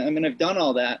sparring. I mean, I've done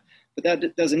all that, but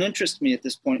that doesn't interest me at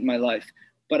this point in my life.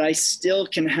 But I still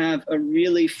can have a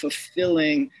really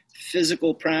fulfilling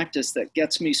physical practice that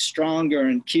gets me stronger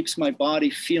and keeps my body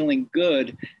feeling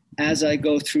good as I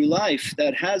go through life.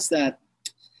 That has that,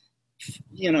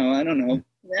 I don't know.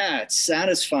 Yeah, it's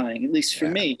satisfying, at least for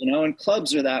me, and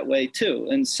clubs are that way too.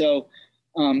 And so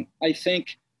I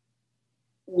think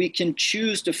we can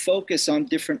choose to focus on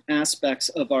different aspects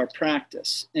of our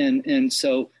practice. And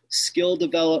so skill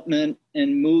development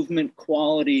and movement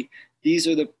quality, these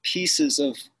are the pieces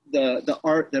of the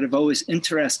art that have always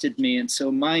interested me. And so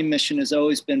my mission has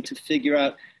always been to figure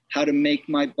out how to make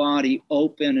my body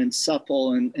open and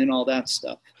supple and all that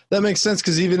stuff. That makes sense,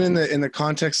 because even in the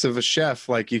context of a chef,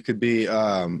 like you could be,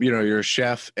 you're a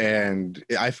chef, and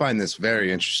I find this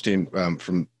very interesting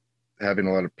from having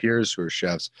a lot of peers who are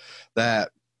chefs,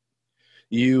 that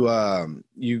you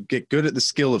get good at the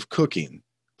skill of cooking,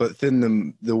 but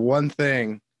then the one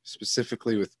thing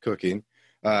specifically with cooking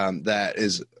that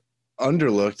is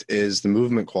underlooked is the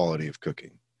movement quality of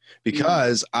cooking.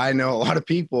 Because I know a lot of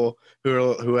people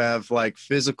who have like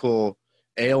physical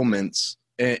ailments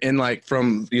and like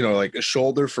from, you know, like a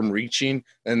shoulder from reaching.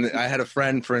 And I had a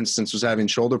friend, for instance, was having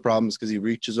shoulder problems because he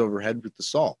reaches overhead with the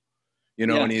salt, you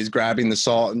know, and he's grabbing the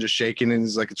salt and just shaking. And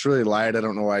he's like, it's really light. I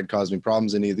don't know why it caused me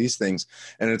problems, any of these things.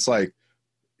 And it's like,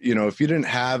 you know, if you didn't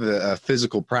have a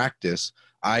physical practice,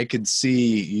 I could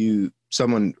see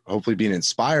someone hopefully being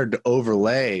inspired to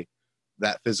overlay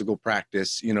that physical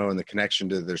practice, you know, and the connection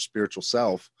to their spiritual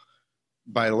self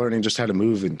by learning just how to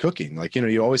move in cooking. Like, you know,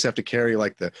 you always have to carry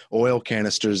like the oil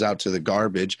canisters out to the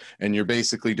garbage, and you're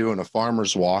basically doing a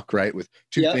farmer's walk, right? With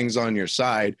two things on your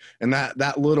side. And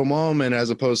that little moment,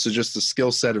 as opposed to just the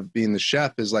skill set of being the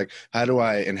chef, is like, how do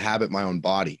I inhabit my own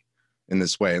body in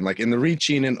this way? And like in the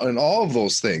reaching and all of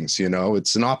those things, you know,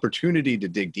 it's an opportunity to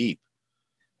dig deep.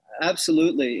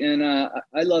 Absolutely. And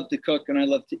I love to cook and I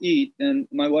love to eat. And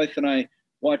my wife and I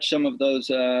watch some of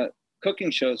those cooking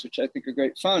shows, which I think are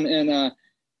great fun. And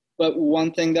but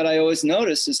one thing that I always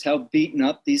notice is how beaten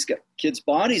up these kids'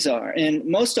 bodies are. And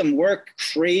most of them work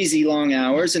crazy long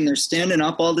hours, and they're standing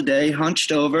up all the day,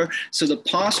 hunched over. So the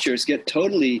postures get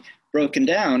totally broken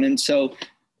down. And so,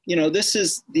 you know, this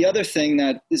is the other thing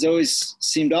that has always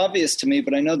seemed obvious to me,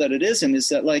 but I know that it isn't, is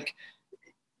that like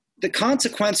the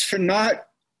consequence for not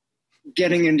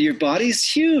getting into your body is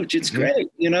huge. It's great,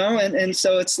 you know? And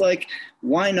so it's like,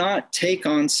 why not take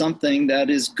on something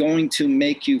that is going to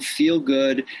make you feel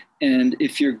good? And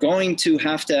if you're going to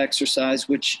have to exercise,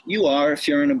 which you are, if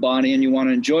you're in a body and you want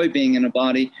to enjoy being in a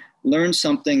body, learn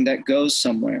something that goes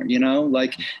somewhere, you know?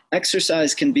 Like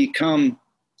exercise can become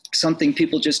something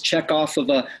people just check off of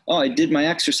I did my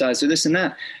exercise or this and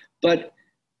that. But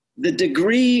the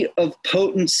degree of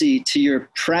potency to your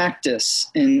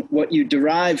practice and what you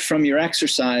derive from your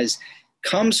exercise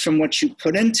comes from what you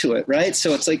put into it, right?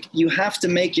 So it's like you have to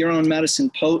make your own medicine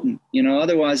potent, you know,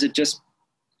 otherwise it just,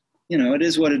 you know, it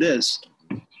is what it is.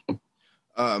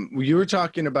 You were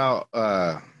talking about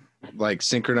like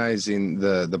synchronizing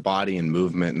the body and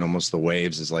movement, and almost the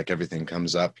waves is like everything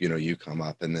comes up, you know, you come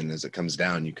up, and then as it comes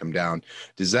down, you come down.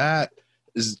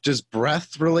 Does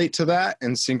breath relate to that,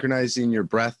 and synchronizing your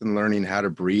breath and learning how to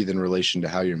breathe in relation to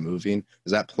how you're moving?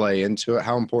 Does that play into it?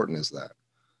 How important is that?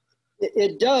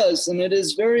 It does, and it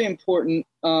is very important.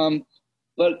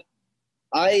 But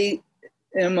I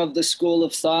am of the school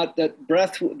of thought that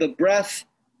the breath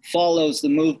follows the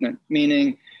movement,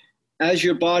 meaning as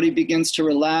your body begins to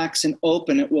relax and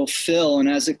open, it will fill, and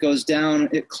as it goes down,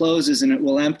 it closes and it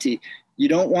will empty. You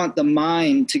don't want the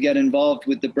mind to get involved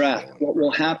with the breath. What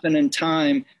will happen in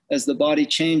time as the body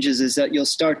changes is that you'll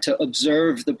start to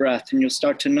observe the breath, and you'll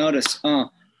start to notice,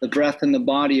 the breath and the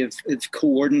body have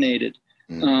coordinated.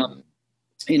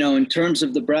 You know, in terms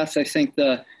of the breath, I think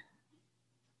the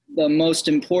most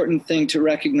important thing to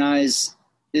recognize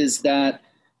is that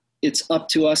it's up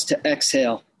to us to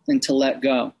exhale and to let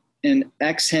go. And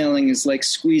exhaling is like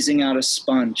squeezing out a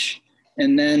sponge.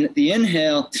 And then the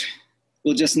inhale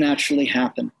will just naturally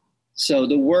happen. So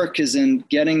the work is in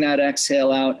getting that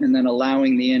exhale out and then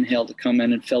allowing the inhale to come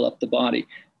in and fill up the body.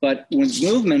 But with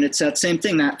movement, it's that same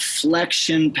thing. That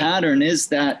flexion pattern is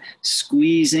that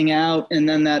squeezing out, and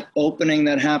then that opening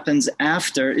that happens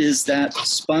after is that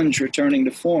sponge returning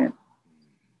to form.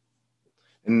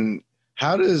 And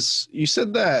how does, you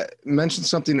said that, mentioned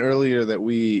something earlier that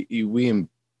we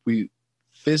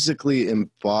physically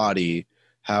embody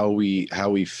how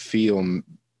we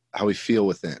feel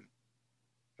within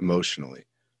emotionally,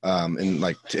 and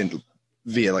like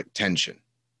via like tension.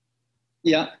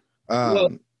 Yeah.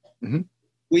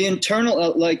 We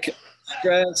internal, like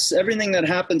stress, everything that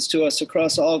happens to us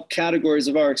across all categories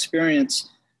of our experience,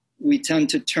 we tend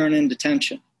to turn into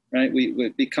tension, right?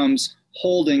 It becomes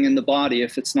holding in the body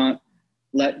if it's not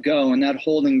let go, and that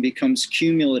holding becomes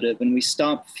cumulative, and we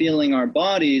stop feeling our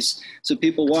bodies. So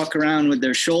people walk around with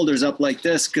their shoulders up like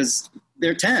this because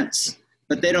they're tense,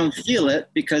 but they don't feel it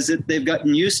because they've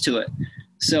gotten used to it.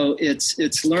 So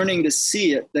it's learning to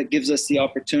see it that gives us the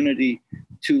opportunity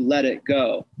to let it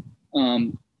go.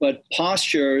 But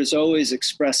posture is always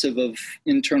expressive of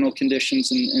internal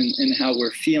conditions and how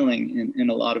we're feeling in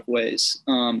a lot of ways.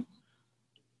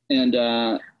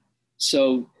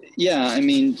 So, yeah, I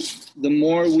mean, the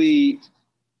more we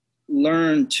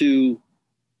learn to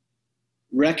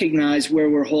recognize where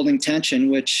we're holding tension,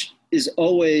 which is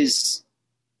always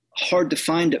hard to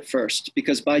find at first,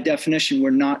 because by definition,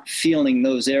 we're not feeling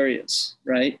those areas,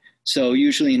 right? So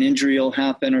usually an injury will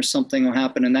happen or something will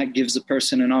happen, and that gives the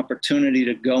person an opportunity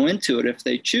to go into it if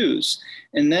they choose.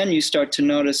 And then you start to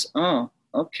notice, oh,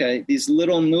 okay, these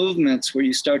little movements where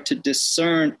you start to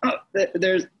discern, oh,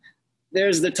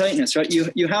 there's the tightness, right?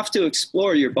 You have to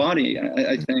explore your body,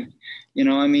 I think.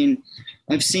 I mean,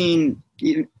 I've seen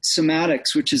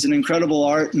somatics, which is an incredible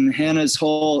art, and Hannah's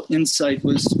whole insight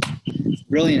was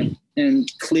brilliant and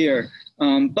clear.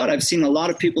 But I've seen a lot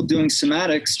of people doing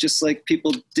somatics just like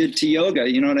people did to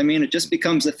yoga. You know what I mean? It just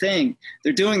becomes a thing.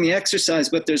 They're doing the exercise,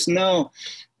 but there's no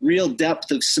real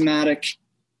depth of somatic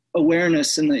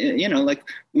awareness. And, like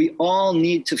we all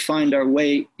need to find our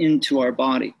way into our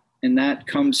body. And that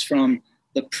comes from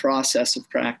the process of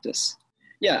practice.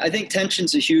 Yeah, I think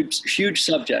tension's a huge, huge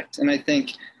subject. And I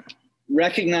think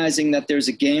recognizing that there's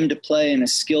a game to play and a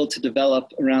skill to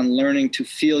develop around learning to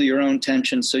feel your own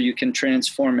tension so you can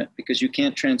transform it, because you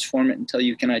can't transform it until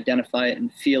you can identify it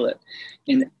and feel it.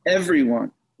 And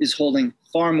everyone is holding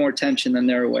far more tension than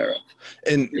they're aware of.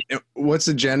 And what's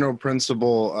the general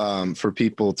principle for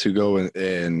people to go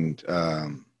and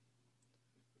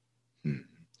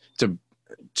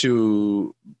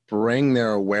to bring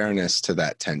their awareness to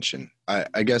that tension?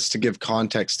 I guess to give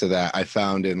context to that, I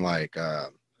found in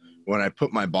when I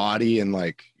put my body in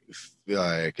like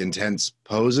intense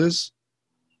poses,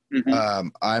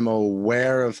 I'm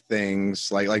aware of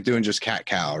things like doing just cat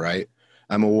cow, right?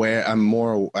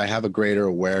 I have a greater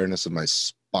awareness of my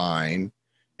spine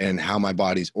and how my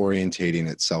body's orientating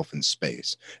itself in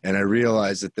space. And I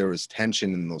realized that there was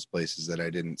tension in those places that I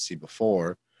didn't see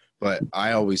before, but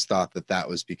I always thought that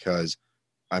was because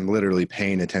I'm literally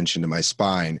paying attention to my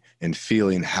spine and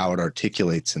feeling how it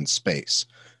articulates in space.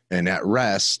 And at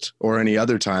rest or any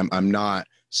other time, I'm not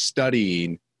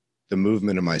studying the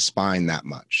movement of my spine that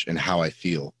much and how I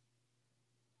feel.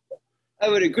 I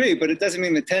would agree, but it doesn't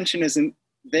mean the tension isn't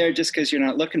there just because you're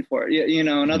not looking for it. In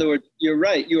other words, you're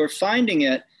right. You are finding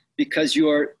it because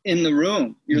you're in the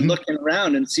room. You're looking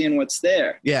around and seeing what's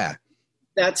there. Yeah.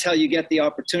 That's how you get the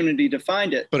opportunity to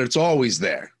find it. But it's always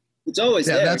there. It's always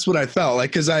there. That's what I felt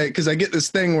like, because I get this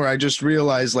thing where I just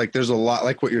realize like there's a lot,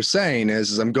 like what you're saying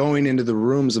is I'm going into the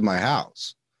rooms of my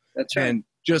house. That's right. And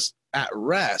just at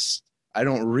rest, I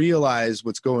don't realize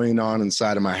what's going on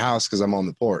inside of my house because I'm on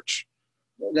the porch.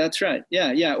 That's right.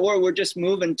 Yeah. Or we're just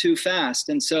moving too fast.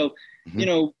 And so,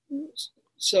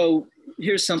 so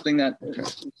here's something that,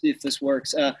 let's see if this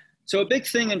works. So a big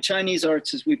thing in Chinese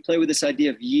arts is we play with this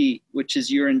idea of yi, which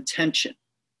is your intention.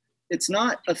 It's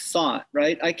not a thought,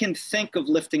 right? I can think of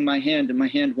lifting my hand and my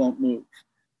hand won't move.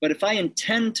 But if I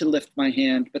intend to lift my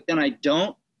hand, but then I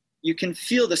don't, you can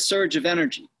feel the surge of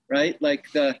energy, right? Like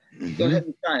go ahead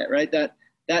and try it, right?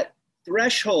 That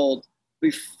threshold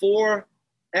before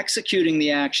executing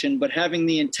the action, but having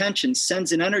the intention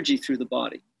sends an energy through the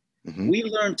body. We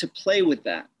learn to play with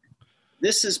that.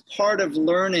 This is part of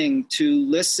learning to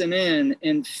listen in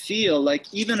and feel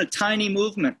like even a tiny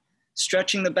movement,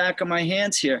 stretching the back of my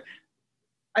hands here,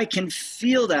 I can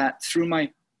feel that through my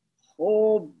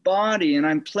whole body. And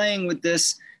I'm playing with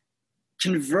this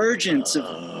convergence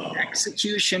of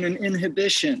execution and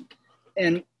inhibition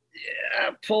and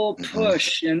pull,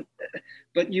 push.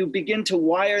 But you begin to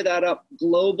wire that up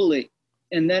globally.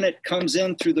 And then it comes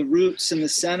in through the roots in the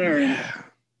center. And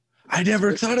I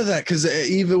never thought of that, because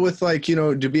even with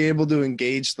to be able to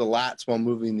engage the lats while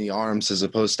moving the arms as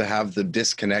opposed to have them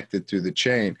disconnected through the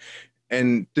chain.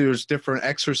 And there's different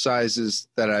exercises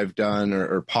that I've done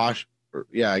exercises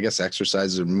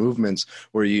or movements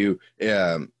where you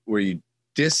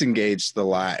disengage the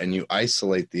lat and you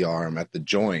isolate the arm at the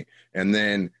joint, and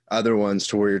then other ones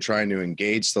to where you're trying to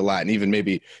engage the lat and even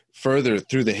maybe further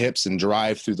through the hips and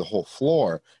drive through the whole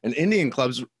floor. And Indian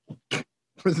clubs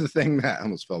were the thing that I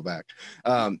almost fell back,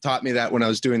 taught me that when I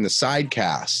was doing the side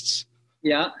casts.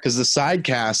 Yeah. Because the side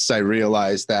casts, I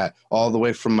realized that all the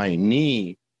way from my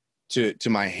knee to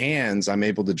my hands, I'm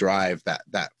able to drive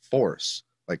that force,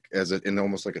 like in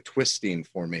almost like a twisting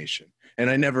formation. And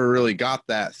I never really got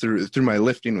that through my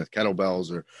lifting with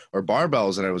kettlebells or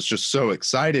barbells. And I was just so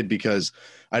excited because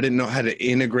I didn't know how to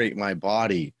integrate my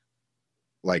body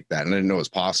like that. And I didn't know it was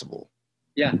possible.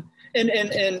 Yeah. And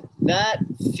that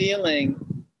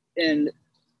feeling and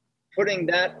putting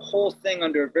that whole thing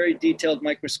under a very detailed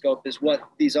microscope is what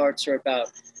these arts are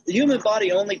about. The human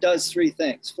body only does three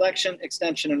things: flexion,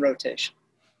 extension, and rotation.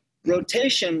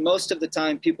 Rotation, most of the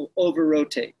time, people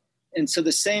over-rotate. And so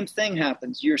the same thing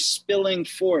happens. You're spilling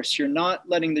force. You're not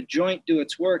letting the joint do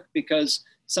its work because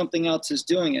something else is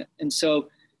doing it. And so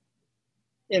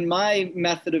in my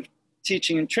method of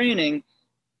teaching and training,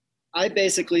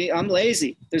 I'm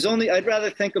lazy. I'd rather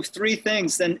think of 3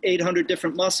 things than 800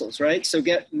 different muscles, right? So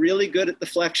get really good at the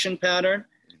flexion pattern.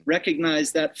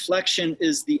 Recognize that flexion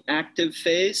is the active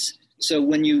phase. So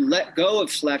when you let go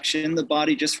of flexion, the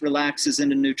body just relaxes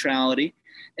into neutrality.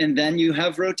 And then you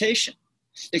have rotation.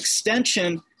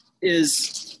 Extension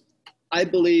is, I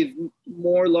believe,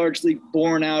 more largely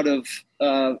born out of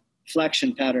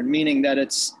flexion pattern, meaning that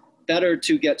it's better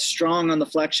to get strong on the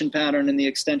flexion pattern and the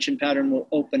extension pattern will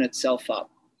open itself up.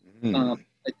 I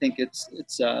think it's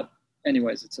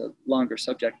anyways, it's a longer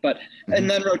subject, but, and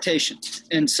then rotation.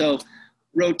 And so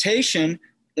rotation,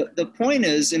 the point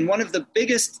is, and one of the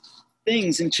biggest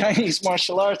things in Chinese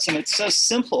martial arts, and it's so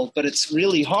simple, but it's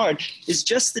really hard, is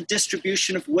just the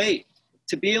distribution of weight.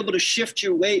 To be able to shift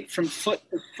your weight from foot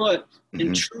to foot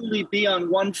and truly be on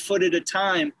one foot at a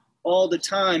time all the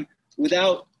time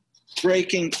without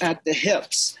breaking at the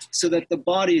hips, so that the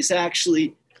body is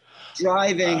actually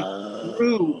driving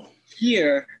through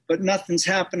here, but nothing's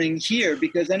happening here,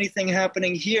 because anything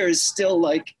happening here is still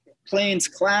like planes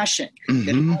clashing.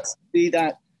 It has to be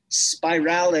that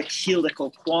spiralic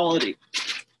helical quality.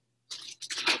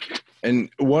 And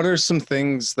what are some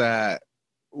things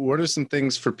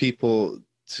for people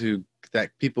that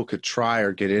people could try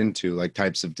or get into, like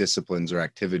types of disciplines or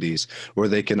activities where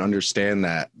they can understand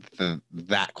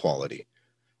that quality?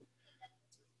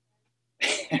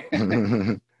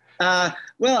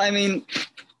 Well, I mean,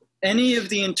 any of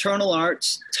the internal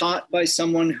arts taught by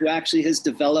someone who actually has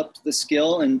developed the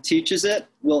skill and teaches it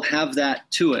will have that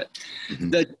to it.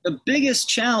 The biggest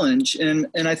challenge, and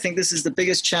I think this is the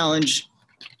biggest challenge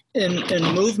in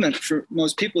movement for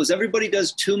most people, is everybody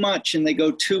does too much and they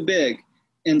go too big.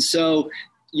 And so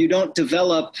you don't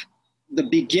develop the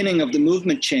beginning of the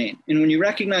movement chain. And when you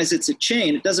recognize it's a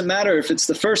chain, it doesn't matter if it's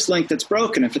the first link that's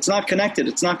broken. If it's not connected,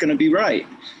 it's not going to be right.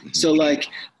 So like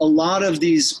a lot of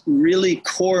these really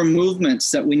core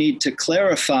movements that we need to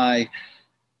clarify,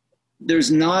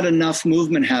 there's not enough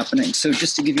movement happening. So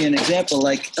just to give you an example,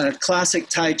 like a classic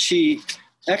Tai Chi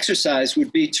exercise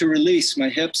would be to release my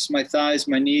hips, my thighs,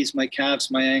 my knees, my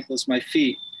calves, my ankles, my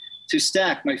feet. To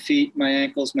stack my feet, my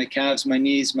ankles, my calves, my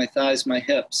knees, my thighs, my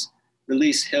hips.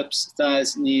 Release hips,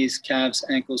 thighs, knees, calves,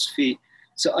 ankles, feet.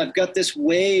 So I've got this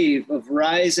wave of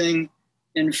rising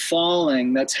and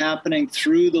falling that's happening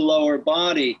through the lower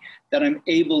body that I'm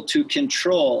able to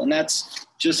control. And that's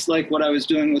just like what I was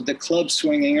doing with the club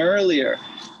swinging earlier,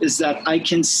 is that I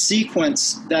can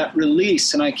sequence that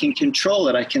release and I can control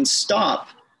it. I can stop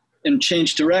and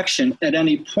change direction at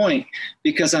any point,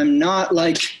 because I'm not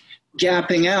like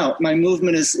gapping out. My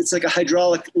movement it's like a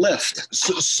hydraulic lift.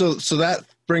 So that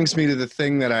brings me to the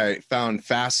thing that I found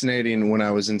fascinating when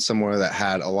I was in somewhere that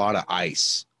had a lot of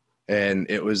ice, and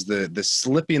it was the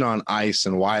slipping on ice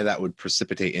and why that would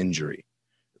precipitate injury.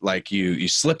 Like you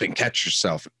slip and catch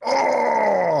yourself.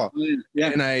 Oh, yeah.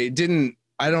 And is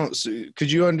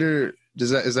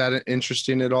that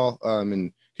interesting at all?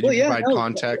 And could you provide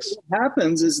context? What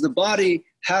happens is the body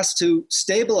has to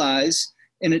stabilize,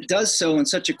 and it does so in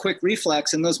such a quick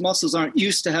reflex, and those muscles aren't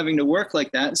used to having to work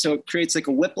like that. So it creates like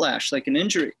a whiplash, like an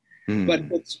injury. But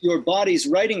it's your body's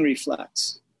righting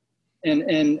reflex.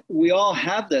 And we all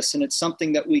have this, and it's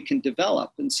something that we can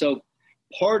develop. And so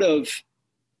part of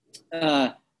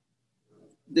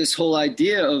this whole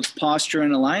idea of posture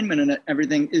and alignment and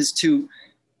everything is to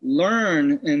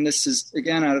learn, and this is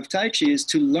again out of Tai Chi, is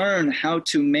to learn how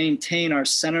to maintain our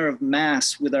center of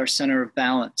mass with our center of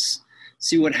balance.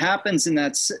 See, what happens in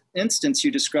that instance you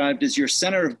described is your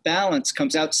center of balance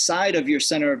comes outside of your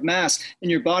center of mass, and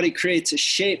your body creates a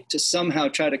shape to somehow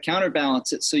try to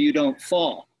counterbalance it so you don't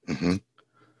fall.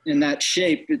 In that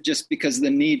shape, just because of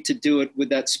the need to do it with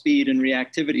that speed and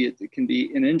reactivity, it can be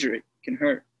an injury, it can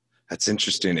hurt. That's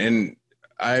interesting. And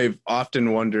I've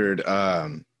often wondered,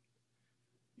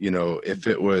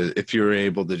 if you were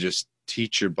able to just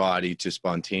teach your body to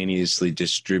spontaneously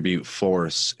distribute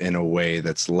force in a way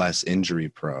that's less injury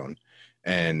prone.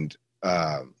 And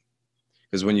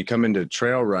because when you come into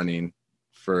trail running,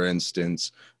 for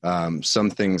instance, some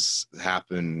things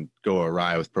go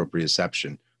awry with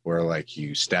proprioception, where like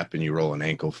you step and you roll an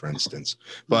ankle, for instance.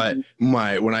 But when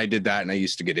I did that and I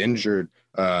used to get injured,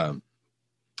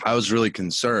 I was really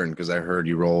concerned because I heard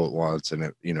you roll it once and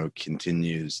it,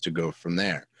 continues to go from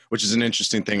there, which is an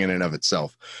interesting thing in and of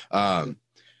itself.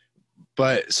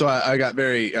 But so I got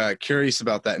very curious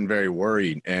about that and very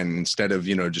worried. And instead of,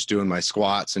 just doing my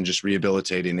squats and just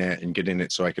rehabilitating it and getting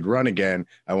it so I could run again,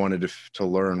 I wanted to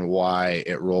learn why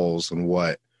it rolls and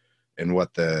what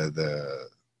the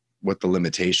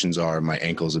limitations are of my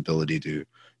ankle's ability to,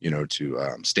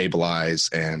 to stabilize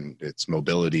and its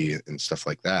mobility and stuff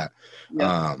like that.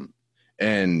 Yeah.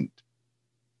 And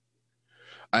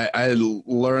I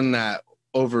learned that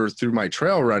over through my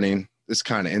trail running, this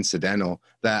kind of incidental,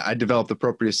 that I developed the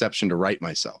proprioception to right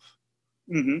myself.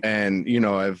 Mm-hmm. And, you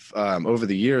know, I've, over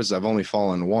the years, I've only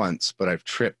fallen once, but I've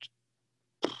tripped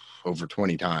over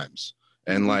 20 times.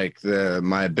 And like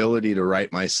my ability to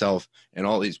right myself in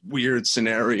all these weird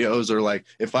scenarios, or like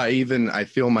if I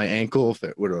feel my ankle, if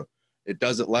it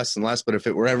does it less and less, but if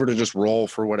it were ever to just roll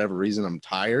for whatever reason, I'm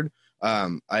tired.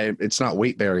 It's not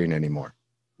weight bearing anymore.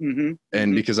 Mm-hmm.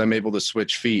 And because I'm able to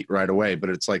switch feet right away,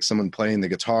 but it's like someone playing the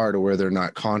guitar to where they're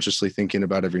not consciously thinking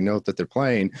about every note that they're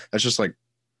playing. That's just like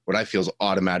what I feel is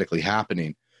automatically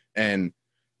happening. And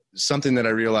something that I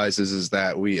realize is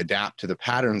that we adapt to the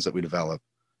patterns that we develop.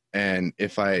 And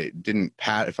if I'm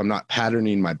not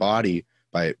patterning my body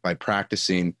by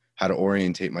practicing how to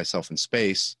orientate myself in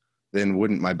space, then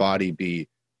wouldn't my body be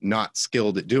not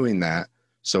skilled at doing that?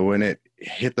 So when it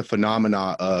hit the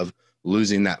phenomena of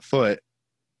losing that foot,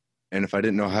 and if I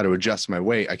didn't know how to adjust my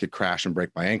weight, I could crash and break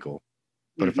my ankle.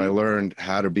 But if I learned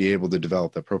how to be able to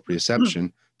develop that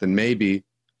proprioception, then maybe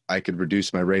I could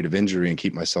reduce my rate of injury and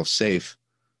keep myself safe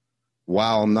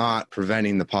while not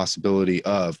preventing the possibility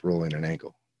of rolling an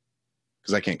ankle.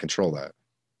 Because I can't control that.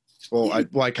 Well,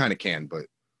 I kind of can, but.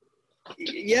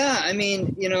 Yeah, I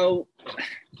mean, you know,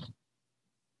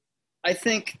 I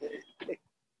think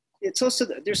it's also,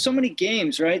 there's so many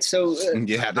games, right? So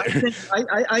yeah,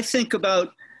 I think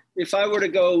about if I were to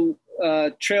go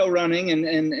trail running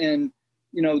and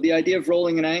you know, the idea of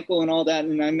rolling an ankle and all that,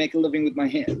 and I make a living with my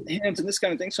hands and this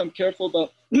kind of thing. So I'm careful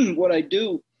about what I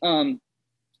do.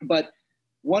 But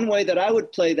one way that I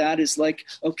would play that is like,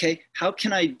 okay, how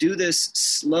can I do this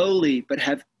slowly, but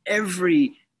have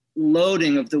every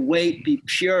loading of the weight be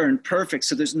pure and perfect,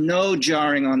 so there's no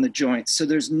jarring on the joints, so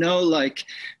there's no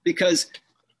because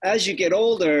as you get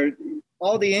older,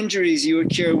 all the injuries you would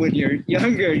cure when you're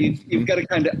younger, you've got to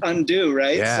kind of undo,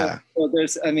 right? Yeah. So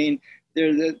there's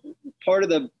part of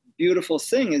the beautiful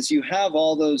thing is you have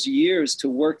all those years to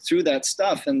work through that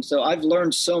stuff, and so I've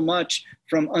learned so much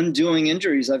from undoing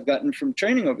injuries I've gotten from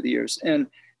training over the years, and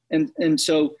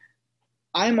so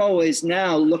I'm always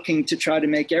now looking to try to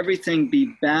make everything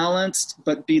be balanced,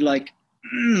 but be like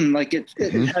it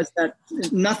has that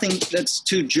nothing that's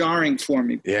too jarring for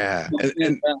me. Yeah.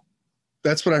 And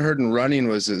that's what I heard in running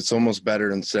was it's almost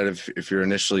better instead of if you're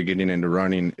initially getting into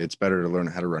running, it's better to learn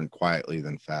how to run quietly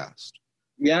than fast.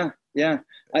 Yeah. Yeah.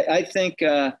 I think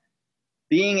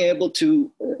being able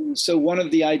to, so one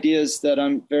of the ideas that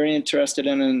I'm very interested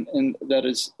in and that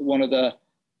is one of the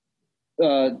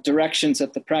directions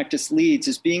that the practice leads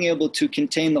is being able to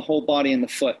contain the whole body in the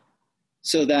foot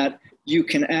so that you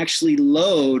can actually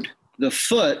load the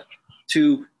foot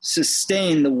to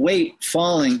sustain the weight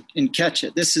falling and catch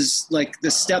it. This is like the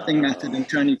stepping method in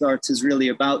Chinese arts is really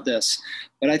about this.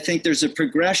 But I think there's a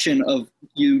progression of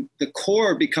the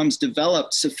core becomes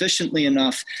developed sufficiently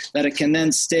enough that it can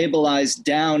then stabilize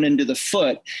down into the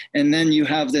foot. And then you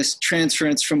have this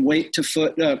transference from weight to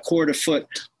foot, core to foot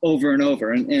over and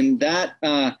over. And that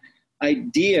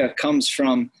idea comes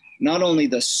from not only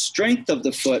the strength of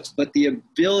the foot, but the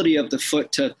ability of the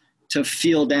foot to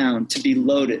feel down, to be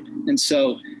loaded. And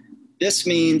so this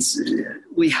means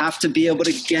we have to be able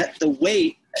to get the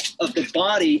weight of the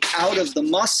body out of the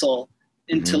muscle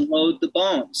and to load the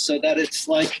bones so that it's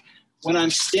like when I'm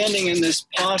standing in this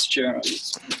posture,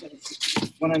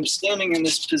 when I'm standing in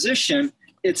this position,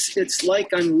 it's like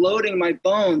I'm loading my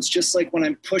bones just like when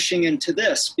I'm pushing into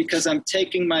this because I'm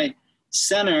taking my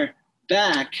center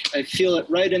back. I feel it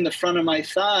right in the front of my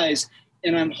thighs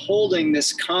and I'm holding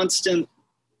this constant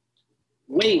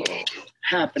weight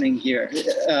happening here.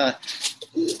 In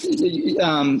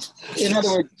other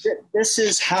words, this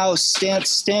is how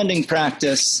standing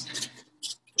practice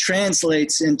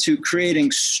translates into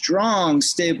creating strong,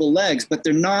 stable legs, but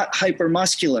they're not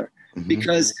hypermuscular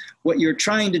because what you're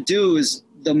trying to do is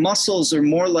the muscles are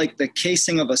more like the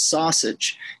casing of a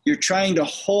sausage. You're trying to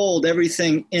hold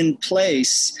everything in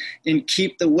place and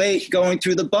keep the weight going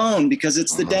through the bone because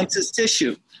it's the densest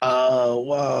tissue. Oh,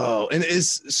 wow. And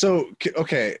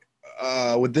okay.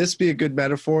 Would this be a good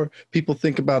metaphor? People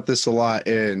think about this a lot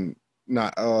in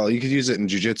you could use it in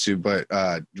jiu-jitsu, but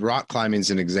rock climbing is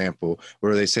an example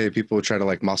where they say people try to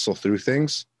like muscle through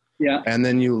things. Yeah. And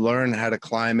then you learn how to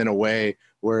climb in a way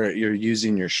where you're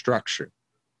using your structure.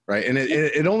 Right. And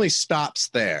it only stops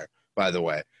there, by the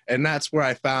way. And that's where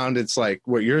I found it's like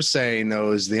what you're saying,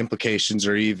 though, is the implications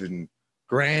are even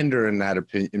grander in that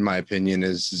in my opinion,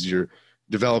 is you're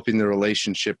developing the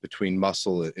relationship between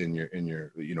muscle and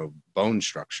your bone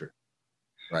structure.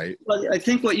 Right. Well, I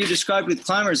think what you described with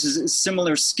climbers is a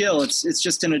similar skill. It's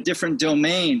just in a different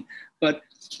domain. But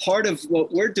part of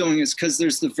what we're doing is because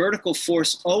there's the vertical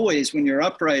force always when you're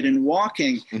upright and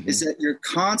walking, is that you're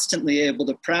constantly able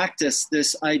to practice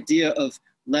this idea of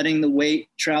letting the weight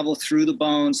travel through the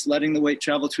bones, letting the weight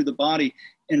travel through the body,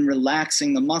 and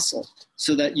relaxing the muscle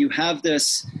so that you have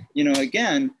this,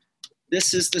 again,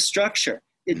 this is the structure.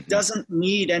 It doesn't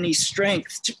need any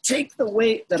strength to take the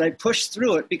weight that I push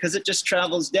through it because it just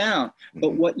travels down.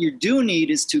 But what you do need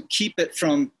is to keep it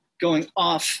from going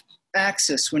off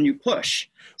axis when you push.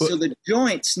 So the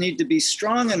joints need to be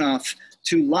strong enough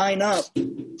to line up,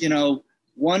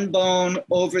 one bone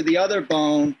over the other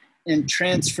bone and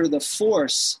transfer the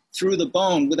force through the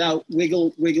bone without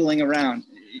wiggling around.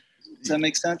 Does that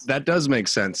make sense? That does make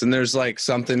sense. And there's like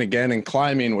something again in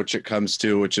climbing, which it comes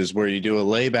to, which is where you do a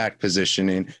layback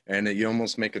positioning and you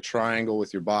almost make a triangle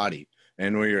with your body,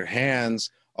 and where your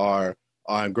hands are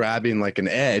on grabbing like an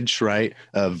edge, right?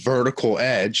 A vertical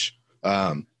edge,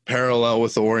 parallel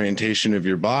with the orientation of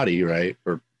your body, right?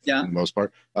 For the most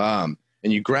part. And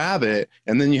you grab it,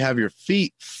 and then you have your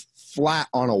feet flat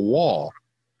on a wall.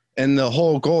 And the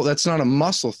whole goal, that's not a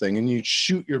muscle thing. And you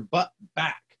shoot your butt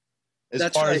back as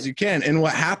far as you can. And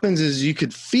what happens is you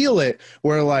could feel it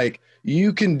where like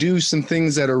you can do some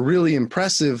things that are really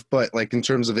impressive, but like in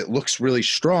terms of it looks really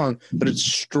strong, but it's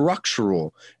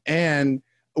structural. And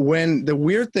when the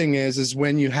weird thing is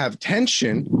when you have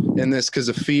tension in this because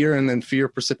of fear, and then fear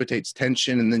precipitates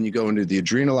tension, and then you go into the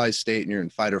adrenalized state and you're in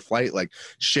fight or flight, like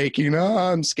shaking,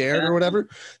 I'm scared or whatever,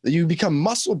 that you become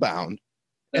muscle bound.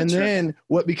 And then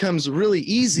what becomes really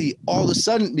easy all of a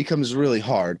sudden becomes really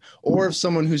hard. Or if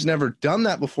someone who's never done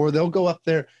that before, they'll go up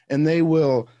there and they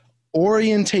will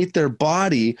orientate their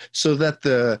body so that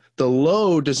the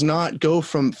load does not go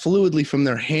fluidly from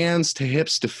their hands to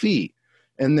hips to feet.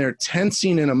 And they're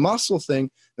tensing in a muscle thing.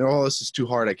 They're, this is too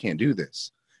hard. I can't do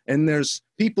this. And there's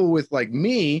people with like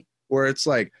me where it's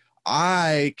like,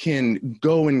 I can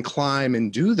go and climb and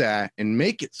do that and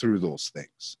make it through those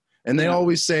things. And they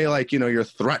always say like, you're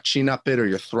thrashing up it or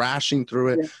you're thrashing through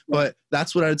it. Yeah. But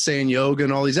that's what I'd say in yoga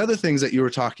and all these other things that you were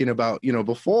talking about,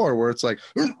 before, where it's like,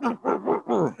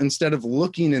 instead of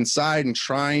looking inside and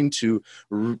trying to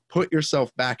put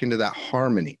yourself back into that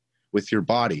harmony with your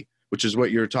body, which is what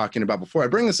you were talking about before. I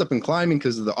bring this up in climbing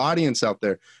because the audience out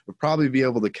there would probably be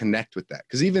able to connect with that.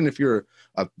 Because even if you're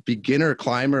a beginner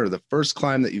climber or the first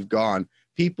climb that you've gone,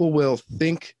 people will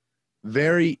think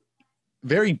very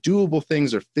doable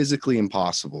things are physically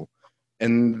impossible.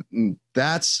 And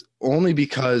that's only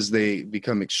because they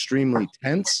become extremely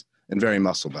tense and very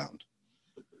muscle bound.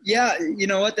 Yeah. You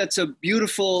know what? That's a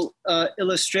beautiful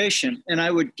illustration. And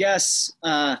I would guess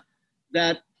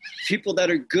that people that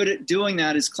are good at doing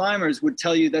that as climbers would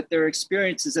tell you that their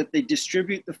experience is that they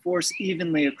distribute the force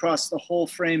evenly across the whole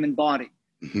frame and body.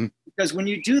 Mm-hmm. Because when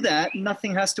you do that,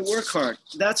 nothing has to work hard.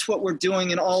 That's what we're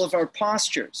doing in all of our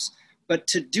postures. But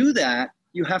to do that,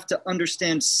 you have to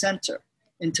understand center.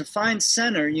 And to find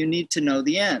center, you need to know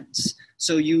the ends.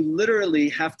 So you literally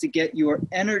have to get your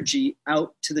energy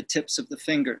out to the tips of the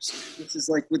fingers. This is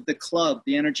like with the club.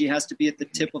 The energy has to be at the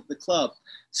tip of the club.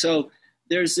 So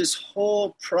there's this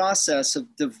whole process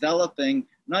of developing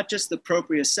not just the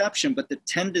proprioception, but the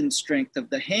tendon strength of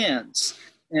the hands.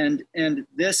 And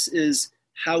this is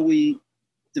how we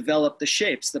develop the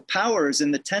shapes. The power is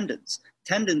in the tendons.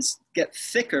 Tendons get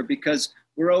thicker because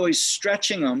we're always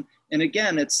stretching them. And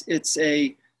again, it's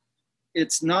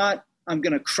not, I'm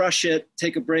going to crush it,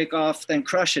 take a break off, then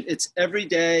crush it. It's every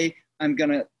day I'm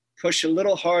going to push a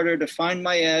little harder to find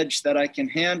my edge that I can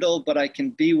handle, but I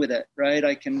can be with it, right?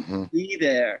 I can be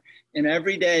there. And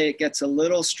every day it gets a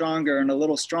little stronger and a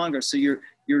little stronger. So you're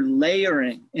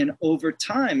layering, and over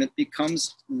time it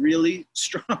becomes really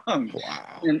strong.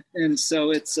 Wow. And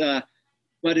so it's,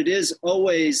 but it is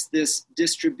always this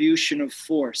distribution of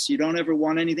force. You don't ever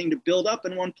want anything to build up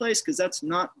in one place because that's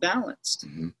not balanced.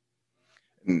 Mm-hmm.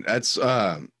 And that's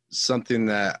something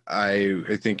that I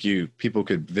think people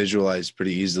could visualize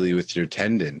pretty easily with your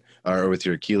tendon or with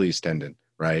your Achilles tendon,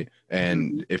 right?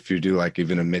 And if you do like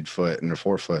even a midfoot and a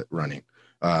forefoot running,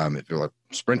 if you're like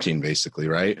sprinting basically,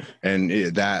 right? And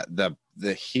the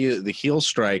heel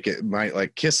strike, it might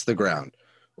like kiss the ground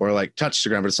or like touch the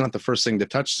ground, but it's not the first thing to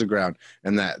touch the ground.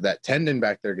 And that tendon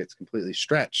back there gets completely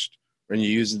stretched, and you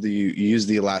use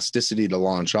the elasticity to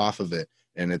launch off of it.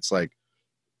 And it's like,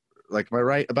 am I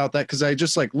right about that? Because I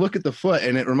just like look at the foot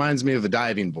and it reminds me of a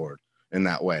diving board in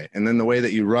that way. And then the way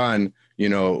that you run,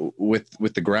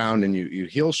 with the ground and you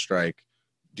heel strike,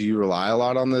 do you rely a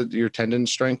lot on your tendon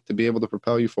strength to be able to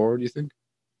propel you forward, you think?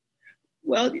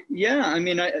 Well, yeah. I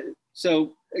mean,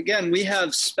 so again, we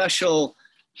have special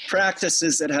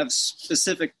practices that have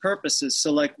specific purposes.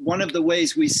 So like one of the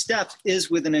ways we step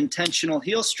is with an intentional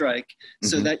heel strike,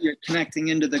 so that you're connecting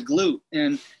into the glute,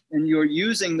 and you're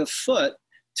using the foot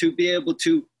to be able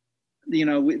to, you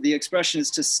know, the expression is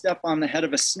to step on the head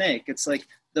of a snake. It's like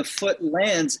the foot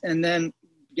lands and then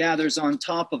gathers on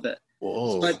top of it.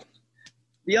 Whoa. But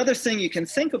the other thing you can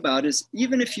think about is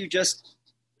even if you just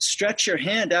stretch your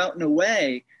hand out and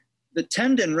away, the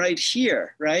tendon right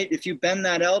here, right? If you bend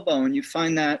that elbow and you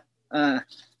find that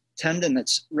tendon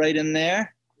that's right in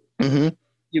there,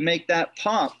 you make that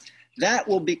pop, that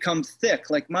will become thick.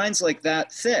 Like mine's like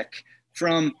that thick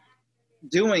from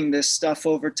doing this stuff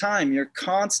over time. You're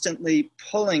constantly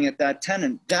pulling at that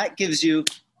tendon. That gives you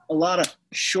a lot of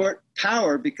short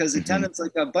power because the tendon's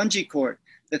like a bungee cord.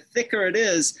 The thicker it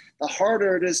is, the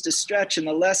harder it is to stretch, and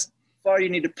the less far you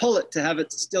need to pull it to have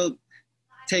it still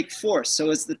take force. So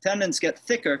as the tendons get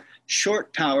thicker,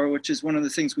 short power, which is one of the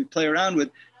things we play around with,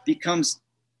 becomes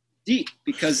deep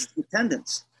because the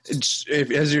tendons.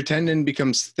 As your tendon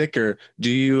becomes thicker, do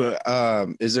you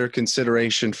is there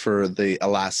consideration for the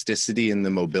elasticity and the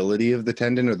mobility of the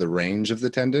tendon or the range of the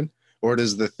tendon, or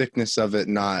does the thickness of it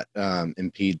not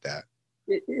impede that?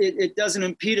 It doesn't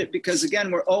impede it because,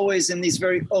 again, we're always in these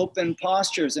very open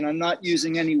postures, and I'm not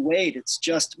using any weight. It's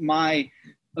just my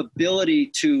ability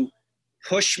to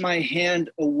push my hand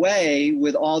away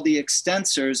with all the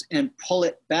extensors and pull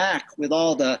it back with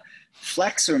all the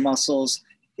flexor muscles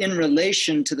in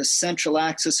relation to the central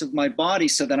axis of my body,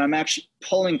 so that I'm actually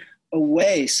pulling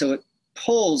away. So it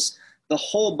pulls the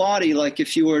whole body like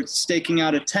if you were staking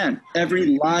out a tent.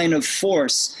 Every line of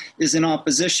force is in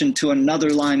opposition to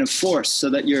another line of force, so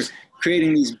that you're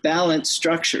creating these balanced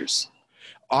structures.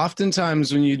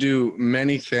 Oftentimes when you do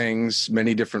many things,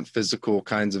 many different physical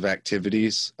kinds of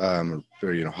activities, or,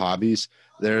 you know, hobbies,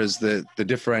 there's the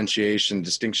differentiation,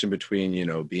 distinction between, you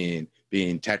know,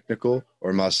 being technical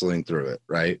or muscling through it,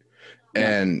 right? Yeah.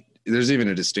 And there's even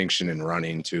a distinction in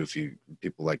running too, if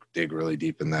people like dig really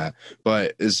deep in that,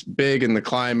 but it's big in the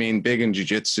climbing, big in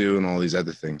jiu-jitsu and all these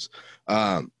other things.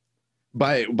 By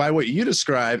what you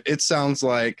describe, it sounds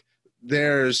like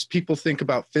there's people think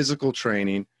about physical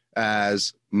training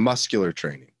as muscular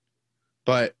training,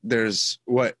 but there's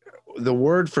what the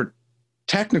word for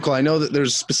technical. I know that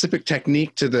there's specific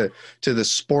technique to the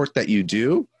sport that you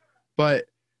do, but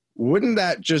wouldn't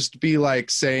that just be like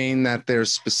saying that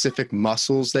there's specific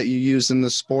muscles that you use in the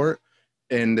sport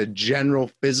and the general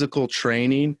physical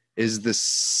training is the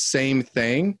same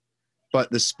thing, but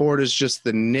the sport is just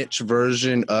the niche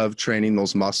version of training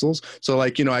those muscles? So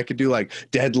like, you know, I could do like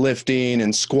deadlifting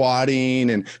and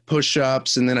squatting and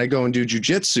push-ups, and then I go and do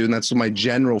jiu-jitsu, and that's my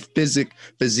general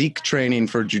physique training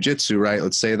for jiu-jitsu, right?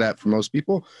 Let's say that for most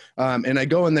people. And I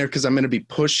go in there because I'm going to be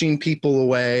pushing people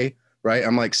away, right?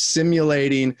 I'm like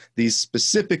simulating these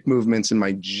specific movements in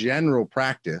my general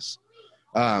practice.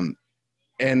 And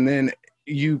then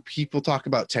people talk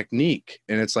about technique,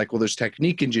 and it's like, well, there's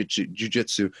technique in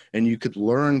jiu-jitsu, and you could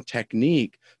learn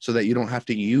technique so that you don't have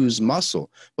to use muscle.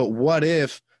 But what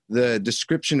if the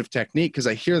description of technique, because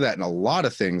I hear that in a lot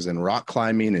of things, in rock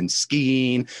climbing and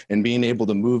skiing, and being able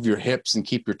to move your hips and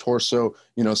keep your torso,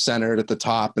 you know, centered at the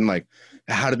top, and like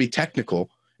how to be technical.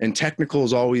 And technical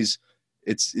is always,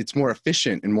 it's more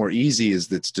efficient and more easy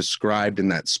as it's described in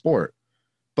that sport.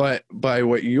 But by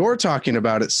what you're talking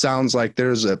about, it sounds like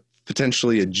there's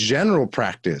potentially a general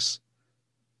practice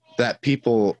that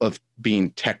people of being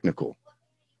technical,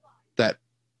 that's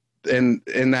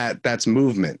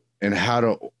movement and how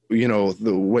to, you know,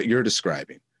 what you're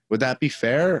describing. Would that be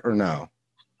fair or no?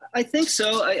 I think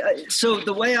so. So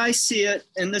the way I see it,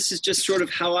 and this is just sort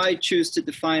of how I choose to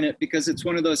define it, because it's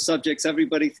one of those subjects,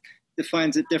 everybody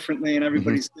defines it differently and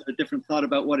everybody's got a different thought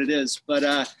about what it is. But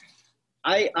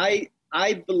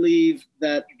I believe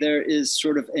that there is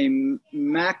sort of a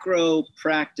macro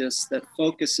practice that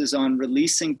focuses on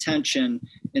releasing tension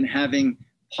and having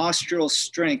postural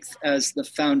strength as the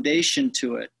foundation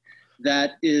to it,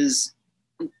 that is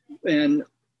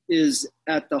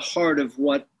at the heart of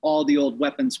what all the old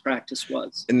weapons practice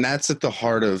was. And that's at the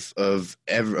heart of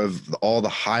all the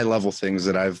high level things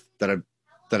that I've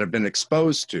been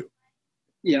exposed to.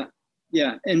 Yeah.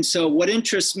 Yeah. And so what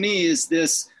interests me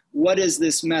is what is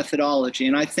this methodology?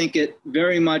 And I think it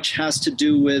very much has to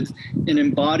do with an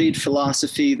embodied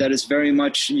philosophy that is very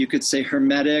much, you could say,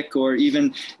 hermetic, or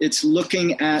even it's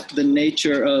looking at the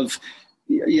nature of,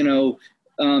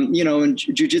 in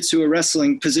jiu-jitsu or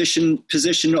wrestling,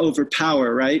 position over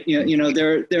power, right?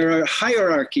 There are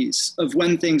hierarchies of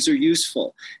when things are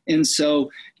useful. And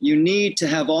so you need to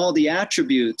have all the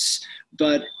attributes,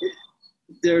 but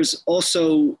there's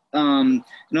also, in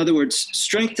other words,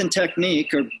 strength and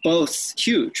technique are both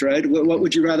huge, right? What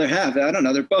would you rather have? I don't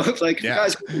know. They're both like, Yeah.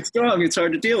 guys are strong. It's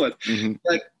hard to deal with.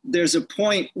 Like there's a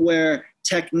point where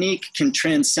technique can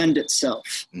transcend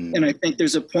itself. And I think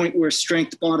there's a point where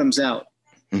strength bottoms out,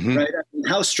 right? I mean,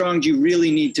 how strong do you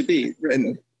really need to be?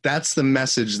 And that's the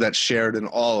message that's shared in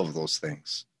all of those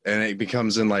things. And it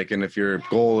becomes in like, and if your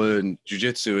goal in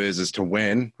jiu-jitsu is to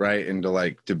win, right, and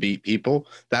to beat people,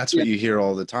 that's what you hear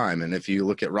all the time. And if you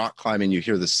look at rock climbing, you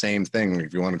hear the same thing.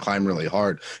 If you want to climb really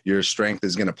hard, your strength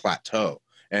is going to plateau.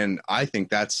 And I think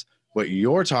that's what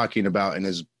you're talking about, and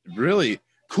is really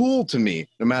cool to me,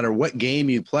 no matter what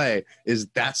game you play, is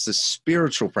that's the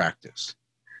spiritual practice,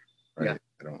 right?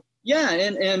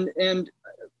 And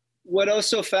what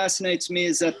also fascinates me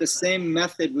is that the same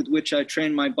method with which I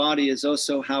train my body is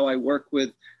also how I work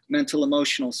with mental,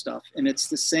 emotional stuff. And it's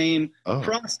the same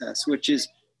process, which is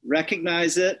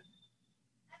recognize it,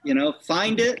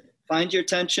 find your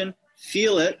tension,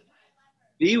 feel it,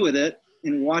 be with it,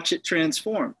 and watch it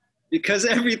transform, because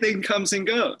everything comes and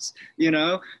goes,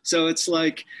 So it's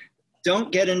like,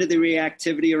 don't get into the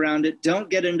reactivity around it. Don't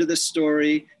get into the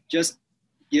story. Just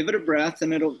give it a breath,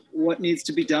 and what needs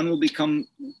to be done will become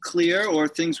clear, or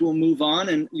things will move on.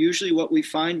 And usually what we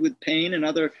find with pain and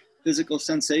other physical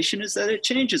sensation is that it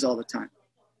changes all the time.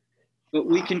 But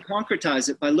we can concretize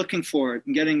it by looking for it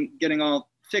and getting all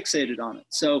fixated on it.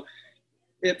 So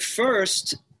at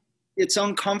first, it's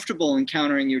uncomfortable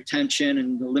encountering your tension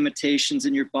and the limitations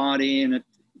in your body, and it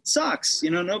sucks.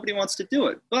 Nobody wants to do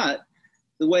it. But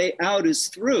the way out is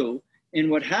through. And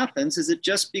what happens is it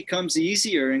just becomes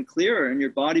easier and clearer, and your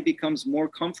body becomes more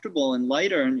comfortable and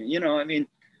lighter. And,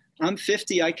 I'm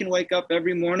 50, I can wake up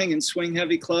every morning and swing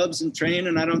heavy clubs and train,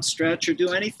 and I don't stretch or do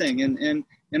anything. And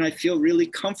I feel really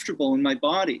comfortable in my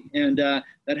body. And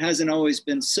that hasn't always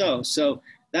been so. So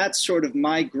that's sort of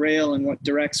my grail, and what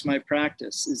directs my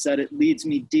practice is that it leads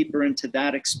me deeper into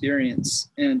that experience.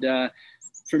 And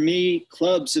for me,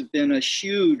 clubs have been a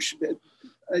huge,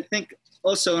 I think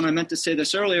also, and I meant to say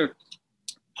this earlier,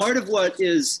 part of what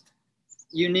is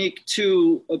unique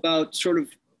too about sort of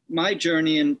my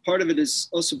journey, and part of it has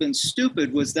also been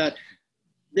stupid, was that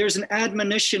there's an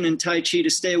admonition in Tai Chi to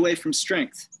stay away from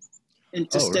strength and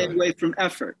to stay away from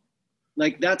effort.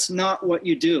 Like, that's not what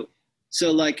you do.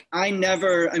 So like, I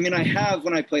have,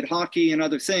 when I played hockey and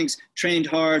other things, trained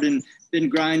hard and been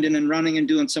grinding and running and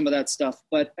doing some of that stuff.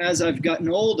 But as I've gotten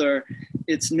older,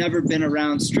 it's never been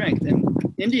around strength. And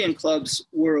Indian clubs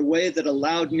were a way that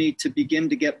allowed me to begin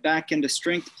to get back into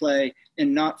strength play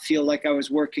and not feel like I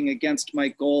was working against my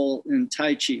goal in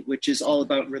Tai Chi, which is all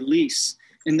about release.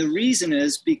 And the reason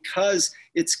is because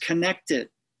it's connected.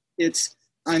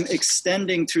 I'm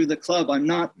extending through the club. I'm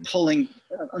not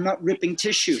ripping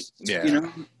tissue,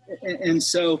 And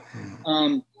so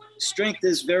strength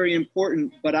is very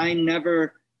important, but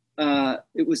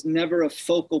it was never a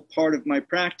focal part of my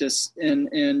practice.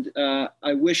 And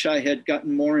I wish I had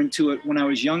gotten more into it when I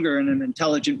was younger in an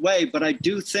intelligent way. But I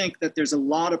do think that there's a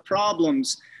lot of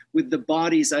problems with the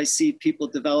bodies I see people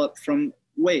develop from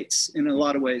weights in a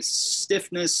lot of ways.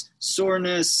 Stiffness,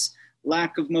 soreness,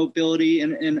 lack of mobility.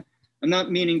 And I'm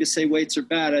not meaning to say weights are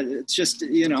bad. It's just, I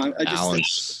just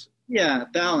balance.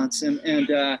 Think, balance.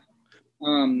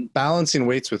 And balancing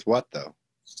weights with what though?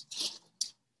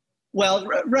 Well,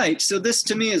 right. So this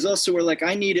to me is also where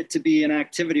I need it to be an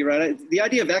activity, right? The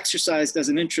idea of exercise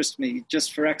doesn't interest me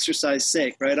just for exercise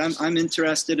sake, right? I'm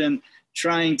interested in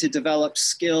trying to develop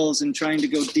skills and trying to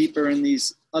go deeper in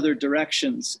these other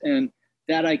directions, and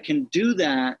that I can do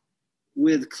that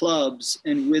with clubs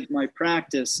and with my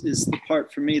practice is the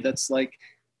part for me that's like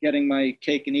getting my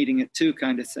cake and eating it too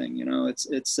kind of thing.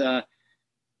 It's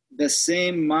the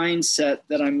same mindset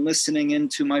that I'm listening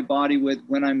into my body with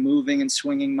when I'm moving and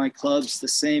swinging my clubs, the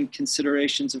same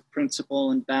considerations of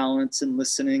principle and balance and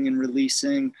listening and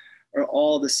releasing are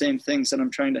all the same things that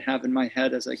I'm trying to have in my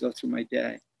head as I go through my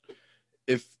day.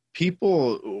 If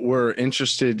people were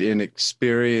interested in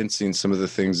experiencing some of the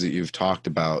things that you've talked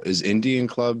about, is Indian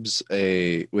clubs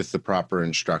with the proper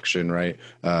instruction, right?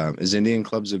 Is Indian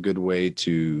clubs a good way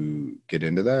to get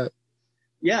into that?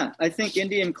 Yeah, I think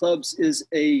Indian clubs is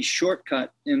a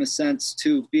shortcut in a sense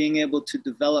to being able to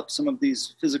develop some of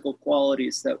these physical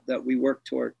qualities that we work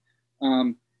toward.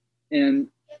 And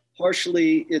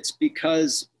partially it's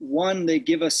because, one, they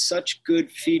give us such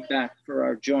good feedback for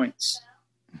our joints.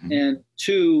 Mm-hmm. And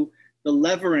two, the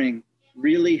levering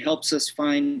really helps us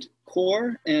find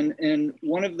core. And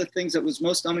one of the things that was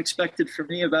most unexpected for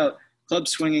me about club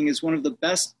swinging is one of the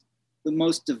best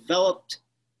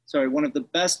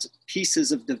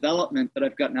pieces of development that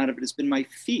I've gotten out of it has been my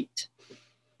feet.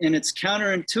 And it's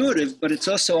counterintuitive, but it's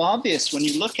also obvious when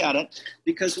you look at it,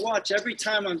 because watch, every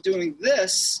time I'm doing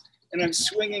this and I'm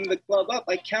swinging the club up,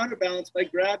 I counterbalance by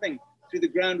grabbing through the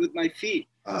ground with my feet.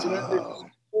 So then there's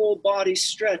a full body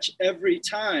stretch every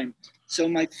time. So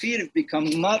my feet have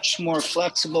become much more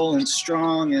flexible and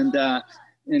strong.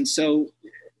 And so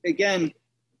again,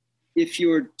 if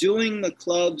you're doing the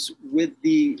clubs with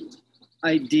the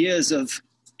ideas of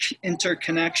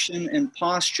interconnection and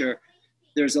posture,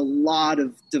 there's a lot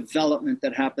of development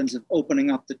that happens of opening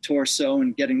up the torso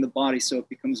and getting the body so it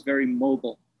becomes very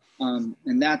mobile.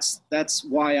 And that's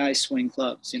why I swing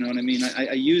clubs. You know what I mean?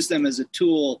 I use them as a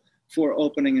tool for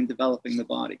opening and developing the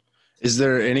body. Is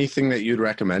there anything that you'd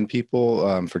recommend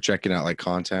people for checking out like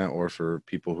content, or for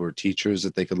people who are teachers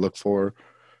that they could look for?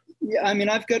 Yeah, I mean,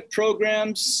 I've got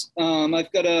programs.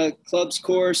 I've got a clubs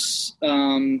course.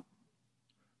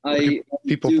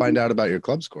 People find out about your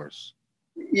clubs course?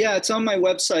 Yeah, it's on my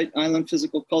website,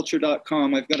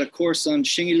 islandphysicalculture.com. I've got a course on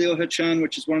Shingi Ryohachan,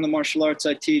 which is one of the martial arts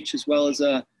I teach, as well as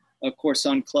a course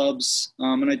on clubs.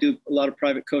 And I do a lot of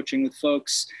private coaching with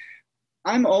folks.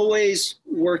 I'm always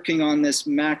working on this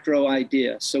macro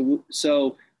idea.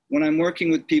 So when I'm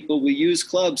working with people, we use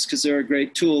clubs because they're a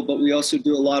great tool, but we also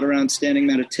do a lot around standing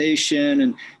meditation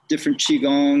and different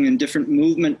Qigong and different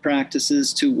movement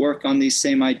practices to work on these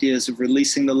same ideas of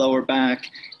releasing the lower back,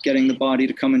 getting the body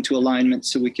to come into alignment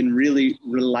so we can really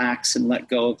relax and let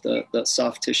go of the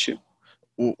soft tissue.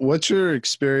 What's your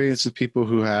experience with people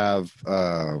who have,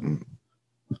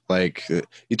 like,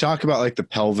 you talk about like the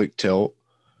pelvic tilt?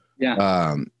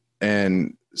 Yeah.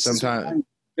 And sometimes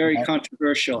very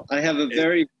controversial. I have a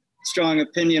very strong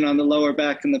opinion on the lower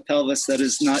back and the pelvis that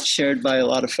is not shared by a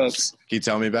lot of folks. Can you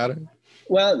tell me about it?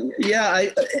 Well, yeah,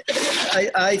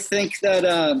 I think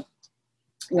that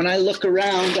when I look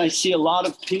around, I see a lot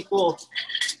of people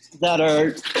that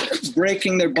are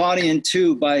breaking their body in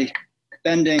two by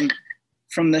bending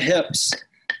from the hips.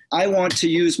 I want to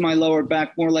use my lower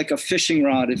back more like a fishing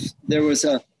rod. If there was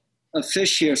a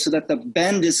fish here, so that the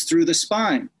bend is through the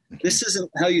spine. This isn't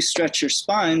how you stretch your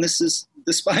spine.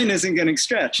 The spine isn't getting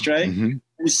stretched, right? Mm-hmm.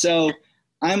 And so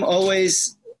I'm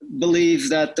always believe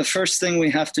that the first thing we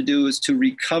have to do is to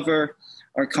recover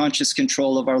our conscious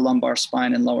control of our lumbar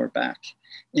spine and lower back.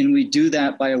 And we do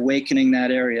that by awakening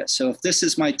that area. So if this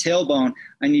is my tailbone,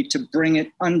 I need to bring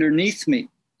it underneath me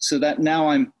so that now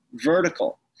I'm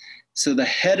vertical. So the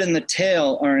head and the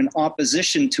tail are in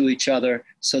opposition to each other.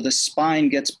 So the spine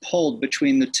gets pulled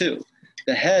between the two.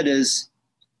 The head is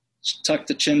tuck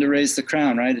the chin to raise the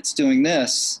crown, right? It's doing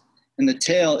this. And the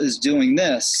tail is doing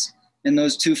this. And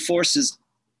those two forces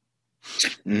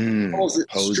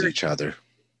oppose each other.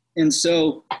 And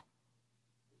so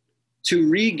to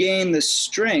regain the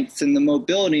strength and the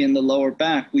mobility in the lower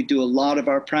back, we do a lot of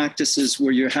our practices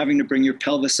where you're having to bring your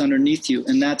pelvis underneath you.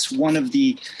 And that's one of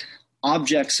the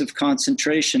objects of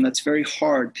concentration that's very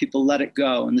hard. People let it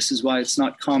go. And this is why it's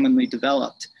not commonly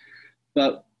developed.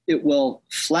 But it will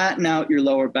flatten out your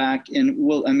lower back, and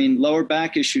lower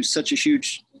back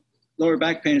lower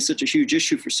back pain is such a huge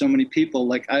issue for so many people.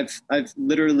 Like I've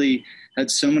literally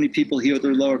had so many people heal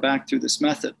their lower back through this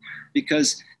method,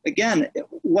 because again,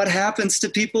 what happens to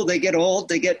people? They get old,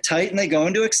 they get tight, and they go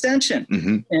into extension.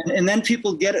 Mm-hmm. And then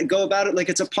people go about it like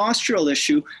it's a postural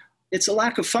issue. It's a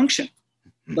lack of function.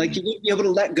 Like you need to be able to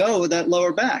let go of that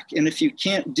lower back. And if you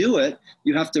can't do it,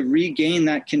 you have to regain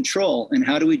that control. And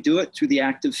how do we do it? Through the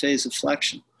active phase of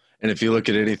flexion. And if you look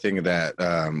at anything that,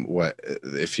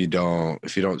 if you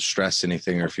don't stress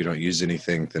anything, or if you don't use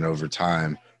anything, then over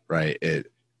time, right,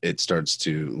 it starts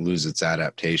to lose its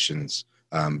adaptations.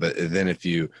 But then if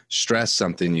you stress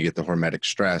something, you get the hormetic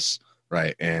stress,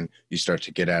 right, and you start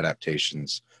to get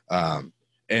adaptations.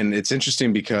 And it's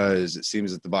interesting because it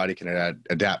seems that the body can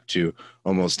adapt to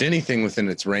almost anything within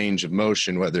its range of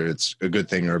motion, whether it's a good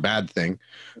thing or a bad thing.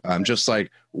 Just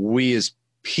like we as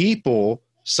people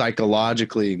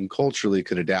psychologically and culturally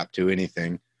could adapt to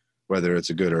anything, whether it's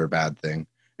a good or a bad thing.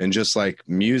 And just like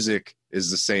music is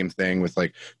the same thing with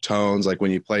like tones, like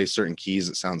when you play certain keys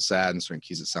that sound sad and certain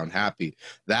keys that sound happy,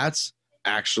 that's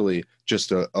actually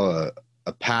just a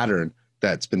pattern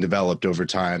that's been developed over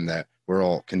time that we're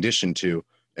all conditioned to,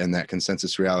 and that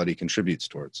consensus reality contributes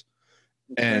towards.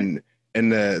 Okay.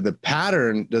 And the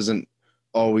pattern doesn't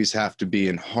always have to be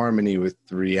in harmony with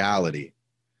reality,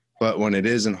 but when it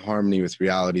is in harmony with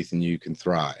reality, then you can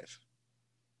thrive.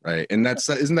 Right. And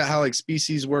isn't that how like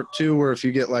species work too? Where if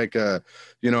you get like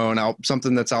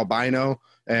something that's albino,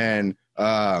 and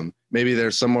maybe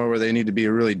there's somewhere where they need to be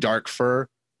a really dark fur,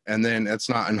 and then it's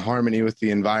not in harmony with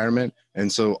the environment.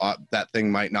 And so that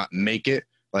thing might not make it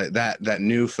Like that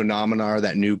new phenomena or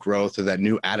that new growth or that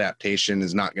new adaptation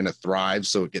is not going to thrive,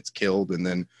 so it gets killed and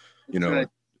then, Right.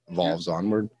 evolves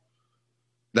onward.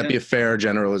 That'd Yeah. be a fair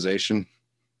generalization.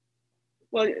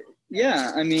 Well,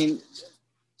 yeah, I mean,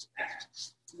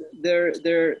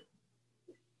 they're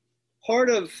part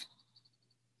of,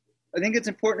 I think it's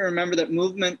important to remember that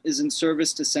movement is in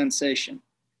service to sensation.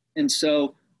 And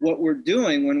so what we're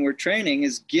doing when we're training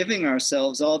is giving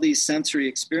ourselves all these sensory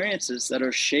experiences that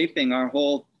are shaping our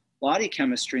whole body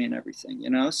chemistry and everything,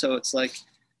 So it's like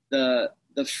the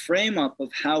frame up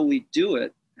of how we do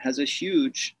it has a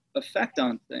huge effect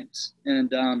on things.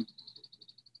 And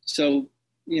so,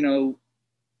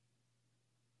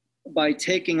 by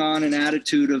taking on an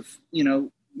attitude of,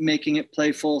 making it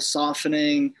playful,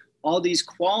 softening, all these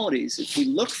qualities, if we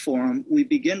look for them, we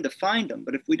begin to find them.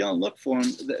 But if we don't look for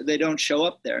them, they don't show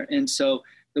up there. And so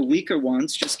the weaker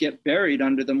ones just get buried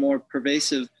under the more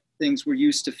pervasive things we're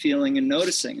used to feeling and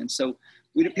noticing. And so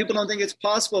people don't think it's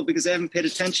possible because they haven't paid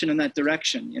attention in that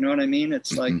direction. You know what I mean?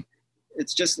 It's like,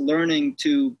 it's just learning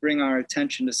to bring our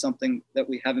attention to something that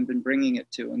we haven't been bringing it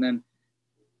to. And then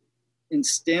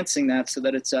instancing that so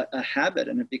that it's a habit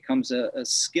and it becomes a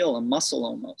skill, a muscle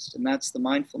almost. And that's the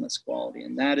mindfulness quality.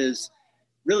 And that is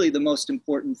really the most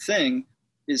important thing,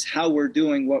 is how we're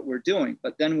doing what we're doing.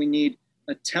 But then we need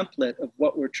a template of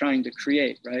what we're trying to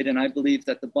create, right? And I believe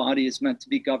that the body is meant to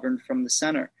be governed from the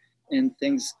center, and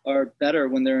things are better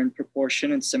when they're in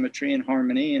proportion and symmetry and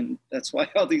harmony. And that's why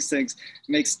all these things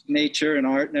makes nature and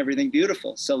art and everything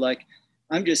beautiful. So like,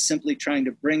 I'm just simply trying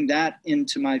to bring that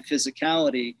into my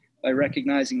physicality by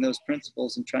recognizing those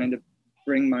principles and trying to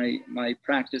bring my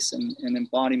practice and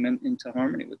embodiment into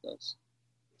harmony with those.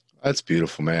 That's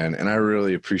beautiful, man. And I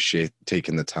really appreciate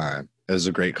taking the time. It was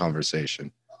a great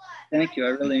conversation. Thank you. I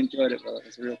really enjoyed it, Will. It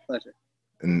was a real pleasure.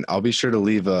 And I'll be sure to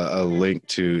leave a link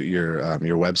to your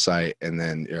website and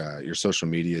then your social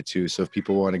media too. So if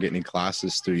people want to get any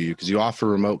classes through you, because you offer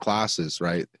remote classes,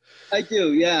 right? I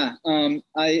do, yeah.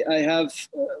 I have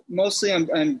mostly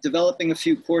I'm developing a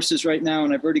few courses right now,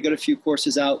 and I've already got a few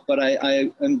courses out. But I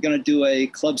am going to do a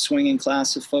club swinging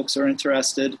class if folks are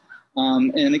interested.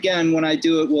 And again, when I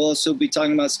do it, we'll also be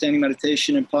talking about standing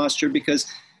meditation and posture,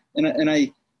 because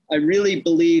I really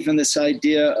believe in this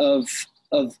idea of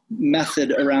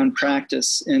method around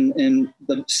practice, and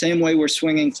the same way we're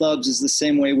swinging clubs is the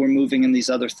same way we're moving in these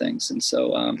other things. And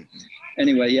so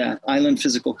anyway, yeah,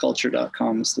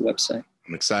 islandphysicalculture.com is the website.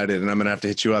 I'm excited, and I'm going to have to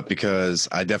hit you up because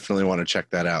I definitely want to check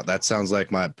that out. That sounds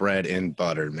like my bread and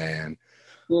butter, man.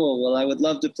 Cool. Well, I would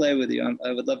love to play with you.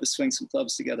 I would love to swing some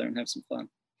clubs together and have some fun.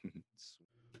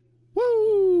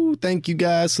 Woo! Thank you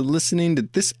guys for listening to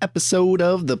this episode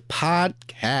of the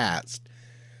podcast.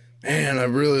 Man, I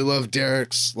really love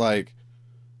Derek's,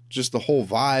 just the whole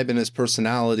vibe and his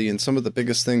personality. And some of the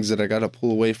biggest things that I got to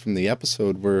pull away from the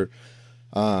episode were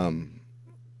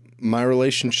my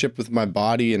relationship with my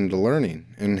body and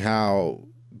learning, and how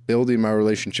building my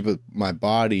relationship with my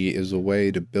body is a way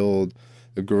to build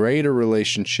a greater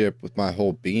relationship with my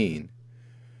whole being.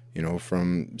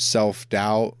 From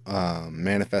self-doubt,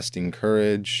 manifesting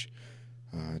courage,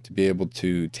 to be able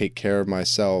to take care of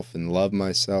myself and love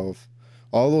myself.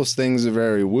 All those things are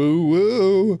very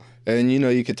woo-woo, and,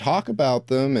 you could talk about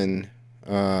them, and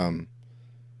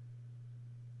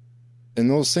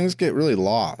those things get really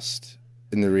lost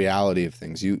in the reality of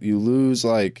things. You lose,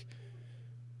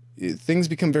 things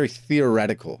become very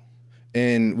theoretical,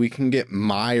 and we can get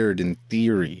mired in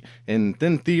theory, and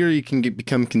then theory can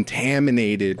become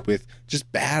contaminated with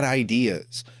just bad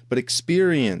ideas. But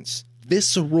experience,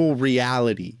 visceral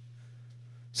reality,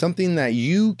 something that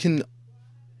you can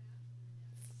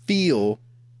feel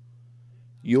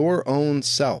your own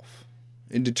self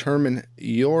and determine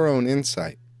your own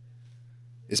insight,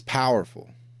 is powerful.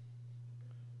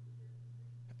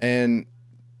 And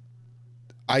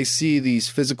I see these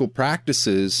physical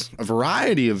practices, a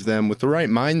variety of them, with the right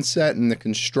mindset and the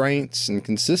constraints and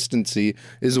consistency,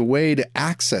 is a way to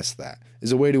access that,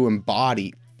 is a way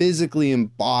to physically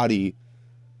embody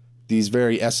these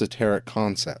very esoteric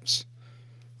concepts.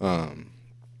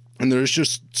 And there's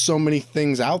just so many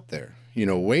things out there,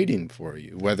 waiting for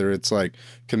you, whether it's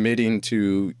committing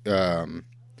to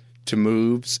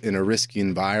moves in a risky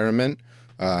environment,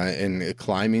 in a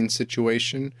climbing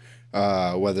situation,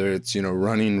 whether it's,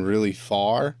 running really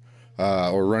far,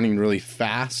 or running really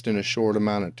fast in a short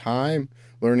amount of time,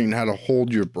 learning how to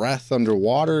hold your breath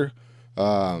underwater,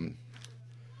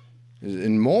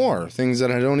 and more things that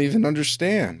I don't even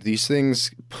understand. These things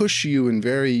push you in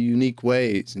very unique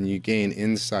ways, and you gain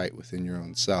insight within your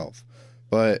own self,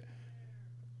 but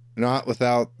not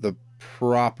without the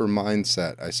proper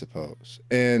mindset, I suppose.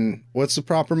 And what's the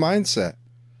proper mindset?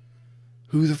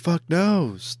 who the fuck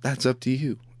knows? That's up to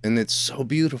you. And it's so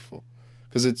beautiful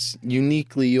because it's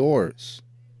uniquely yours.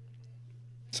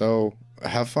 So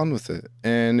have fun with it.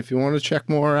 And if you want to check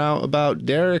more out about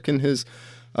Derek and his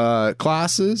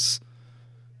classes,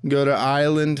 go to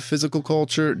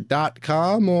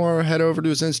islandphysicalculture.com or head over to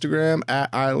his Instagram at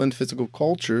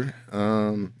islandphysicalculture.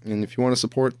 And if you want to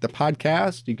support the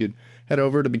podcast, you could head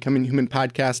over to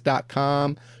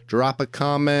becominghumanpodcast.com, drop a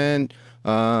comment.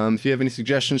 If you have any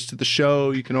suggestions to the show,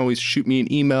 you can always shoot me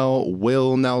an email,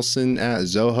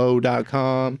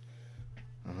 willnelson@zoho.com.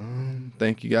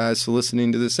 Thank you guys for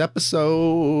listening to this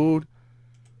episode.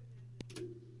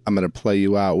 I'm going to play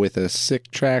you out with a sick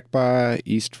track by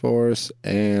East Forest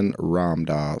and Ram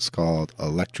Dass called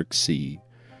Electric Sea.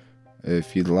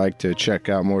 If you'd like to check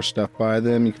out more stuff by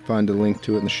them, you can find a link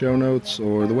to it in the show notes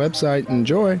or the website.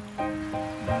 Enjoy.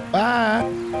 Bye.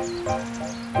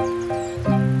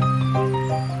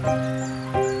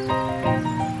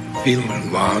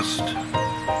 Feeling lost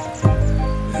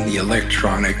in the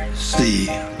electronic sea,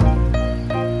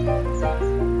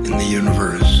 in the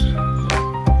universe.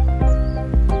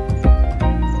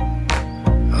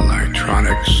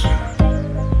 Electronics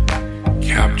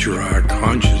capture our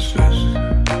consciousness.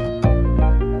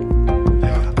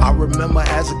 I remember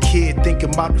as a kid thinking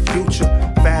about the future.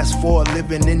 Fast forward,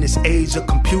 living in this age of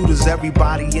computers.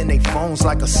 Everybody in their phones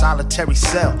like a solitary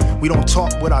cell. We don't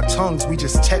talk with our tongues, we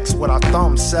just text with our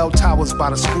thumbs. Cell towers by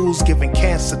the schools giving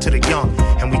cancer to the young,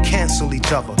 and we cancel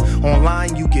each other.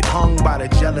 Online you get hung by the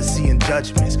jealousy and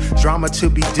judgments. Drama to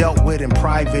be dealt with in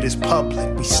private is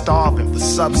public. We starving for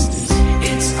substance.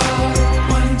 It's all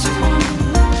one-to-one.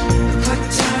 Put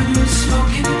down your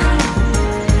smoking gun.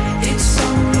 It's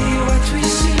only what we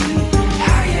see.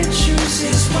 How you choose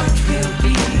is what will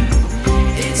be.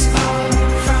 It's all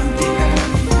from the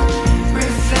earth.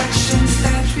 Reflections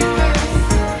that we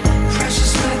birth.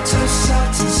 Precious metal,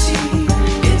 salt and sea.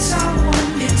 It's all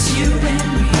one, it's you and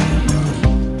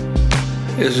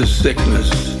me. Is a sickness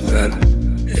that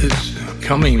is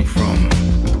coming from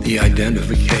the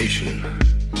identification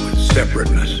with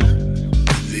separateness,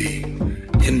 the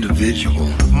individual.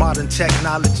 Modern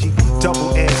technology,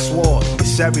 double-edged sword.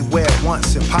 It's everywhere at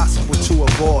once, impossible to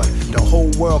avoid. The whole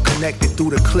world connected through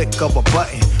the click of a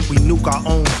button. We nuke our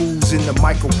own foods in the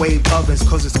microwave ovens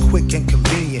cause it's quick and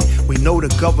convenient. We know the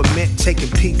government taking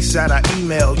peeks at our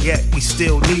email, yet we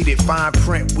still need it. Fine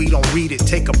print, we don't read it.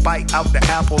 Take a bite out the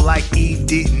apple like Eve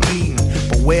didn't eat.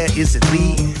 But where is it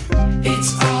leading?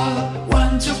 It's all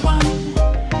one-to-one.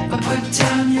 But put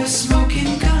down your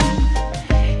smoking gun.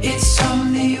 It's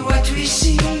only what we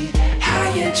see.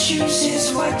 How you choose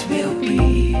is what will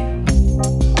be.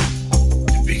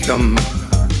 Become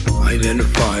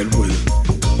identified with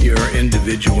your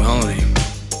individuality.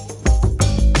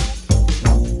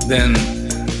 Then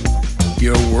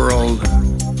your world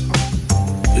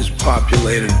is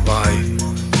populated by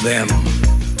them.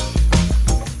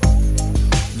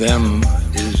 Them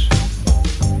is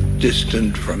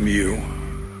distant from you.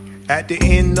 At the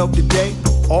end of the day,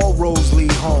 all roads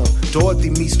lead home.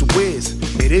 Dorothy meets the Wiz.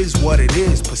 It is what it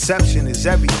is. Perception is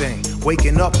everything.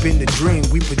 Waking up in the dream,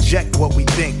 we project what we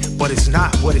think, but it's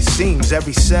not what it seems.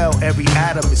 Every cell, every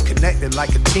atom is connected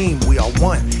like a team. We are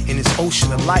one in this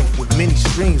ocean of life with many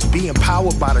streams. Be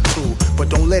empowered by the tool, but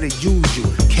don't let it use you.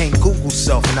 Can't Google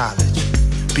self-knowledge.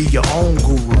 Be your own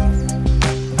guru.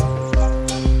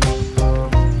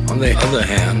 On the other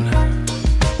hand,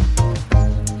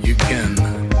 you can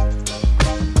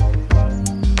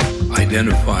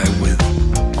identify with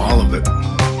all of it.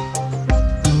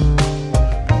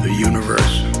 The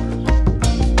universe,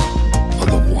 or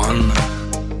the one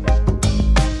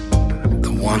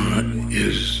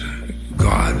is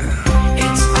God.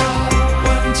 It's all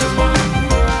one-to-one.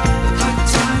 Put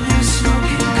down your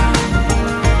smoking gun.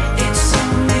 It's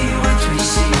only what we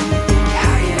see.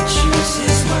 How you choose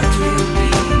is what will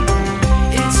be.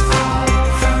 It's all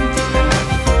from the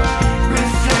earth.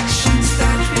 Reflections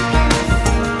that we birth.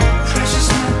 Precious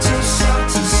metal,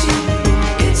 salt and sea.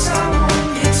 It's all one,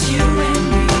 it's you and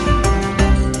me.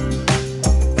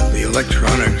 The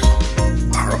electronics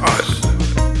are us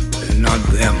and not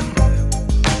them.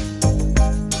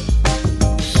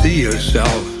 See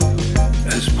yourself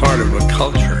as part of a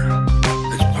culture,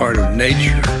 as part of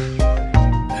nature,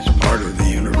 as part of the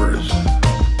universe,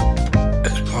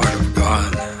 as part of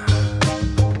God.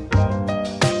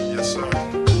 Yes, sir.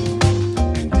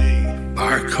 Indeed.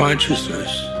 Our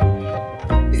consciousness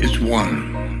is one.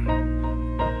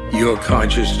 Your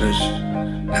consciousness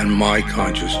and my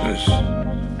consciousness,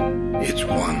 it's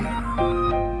one.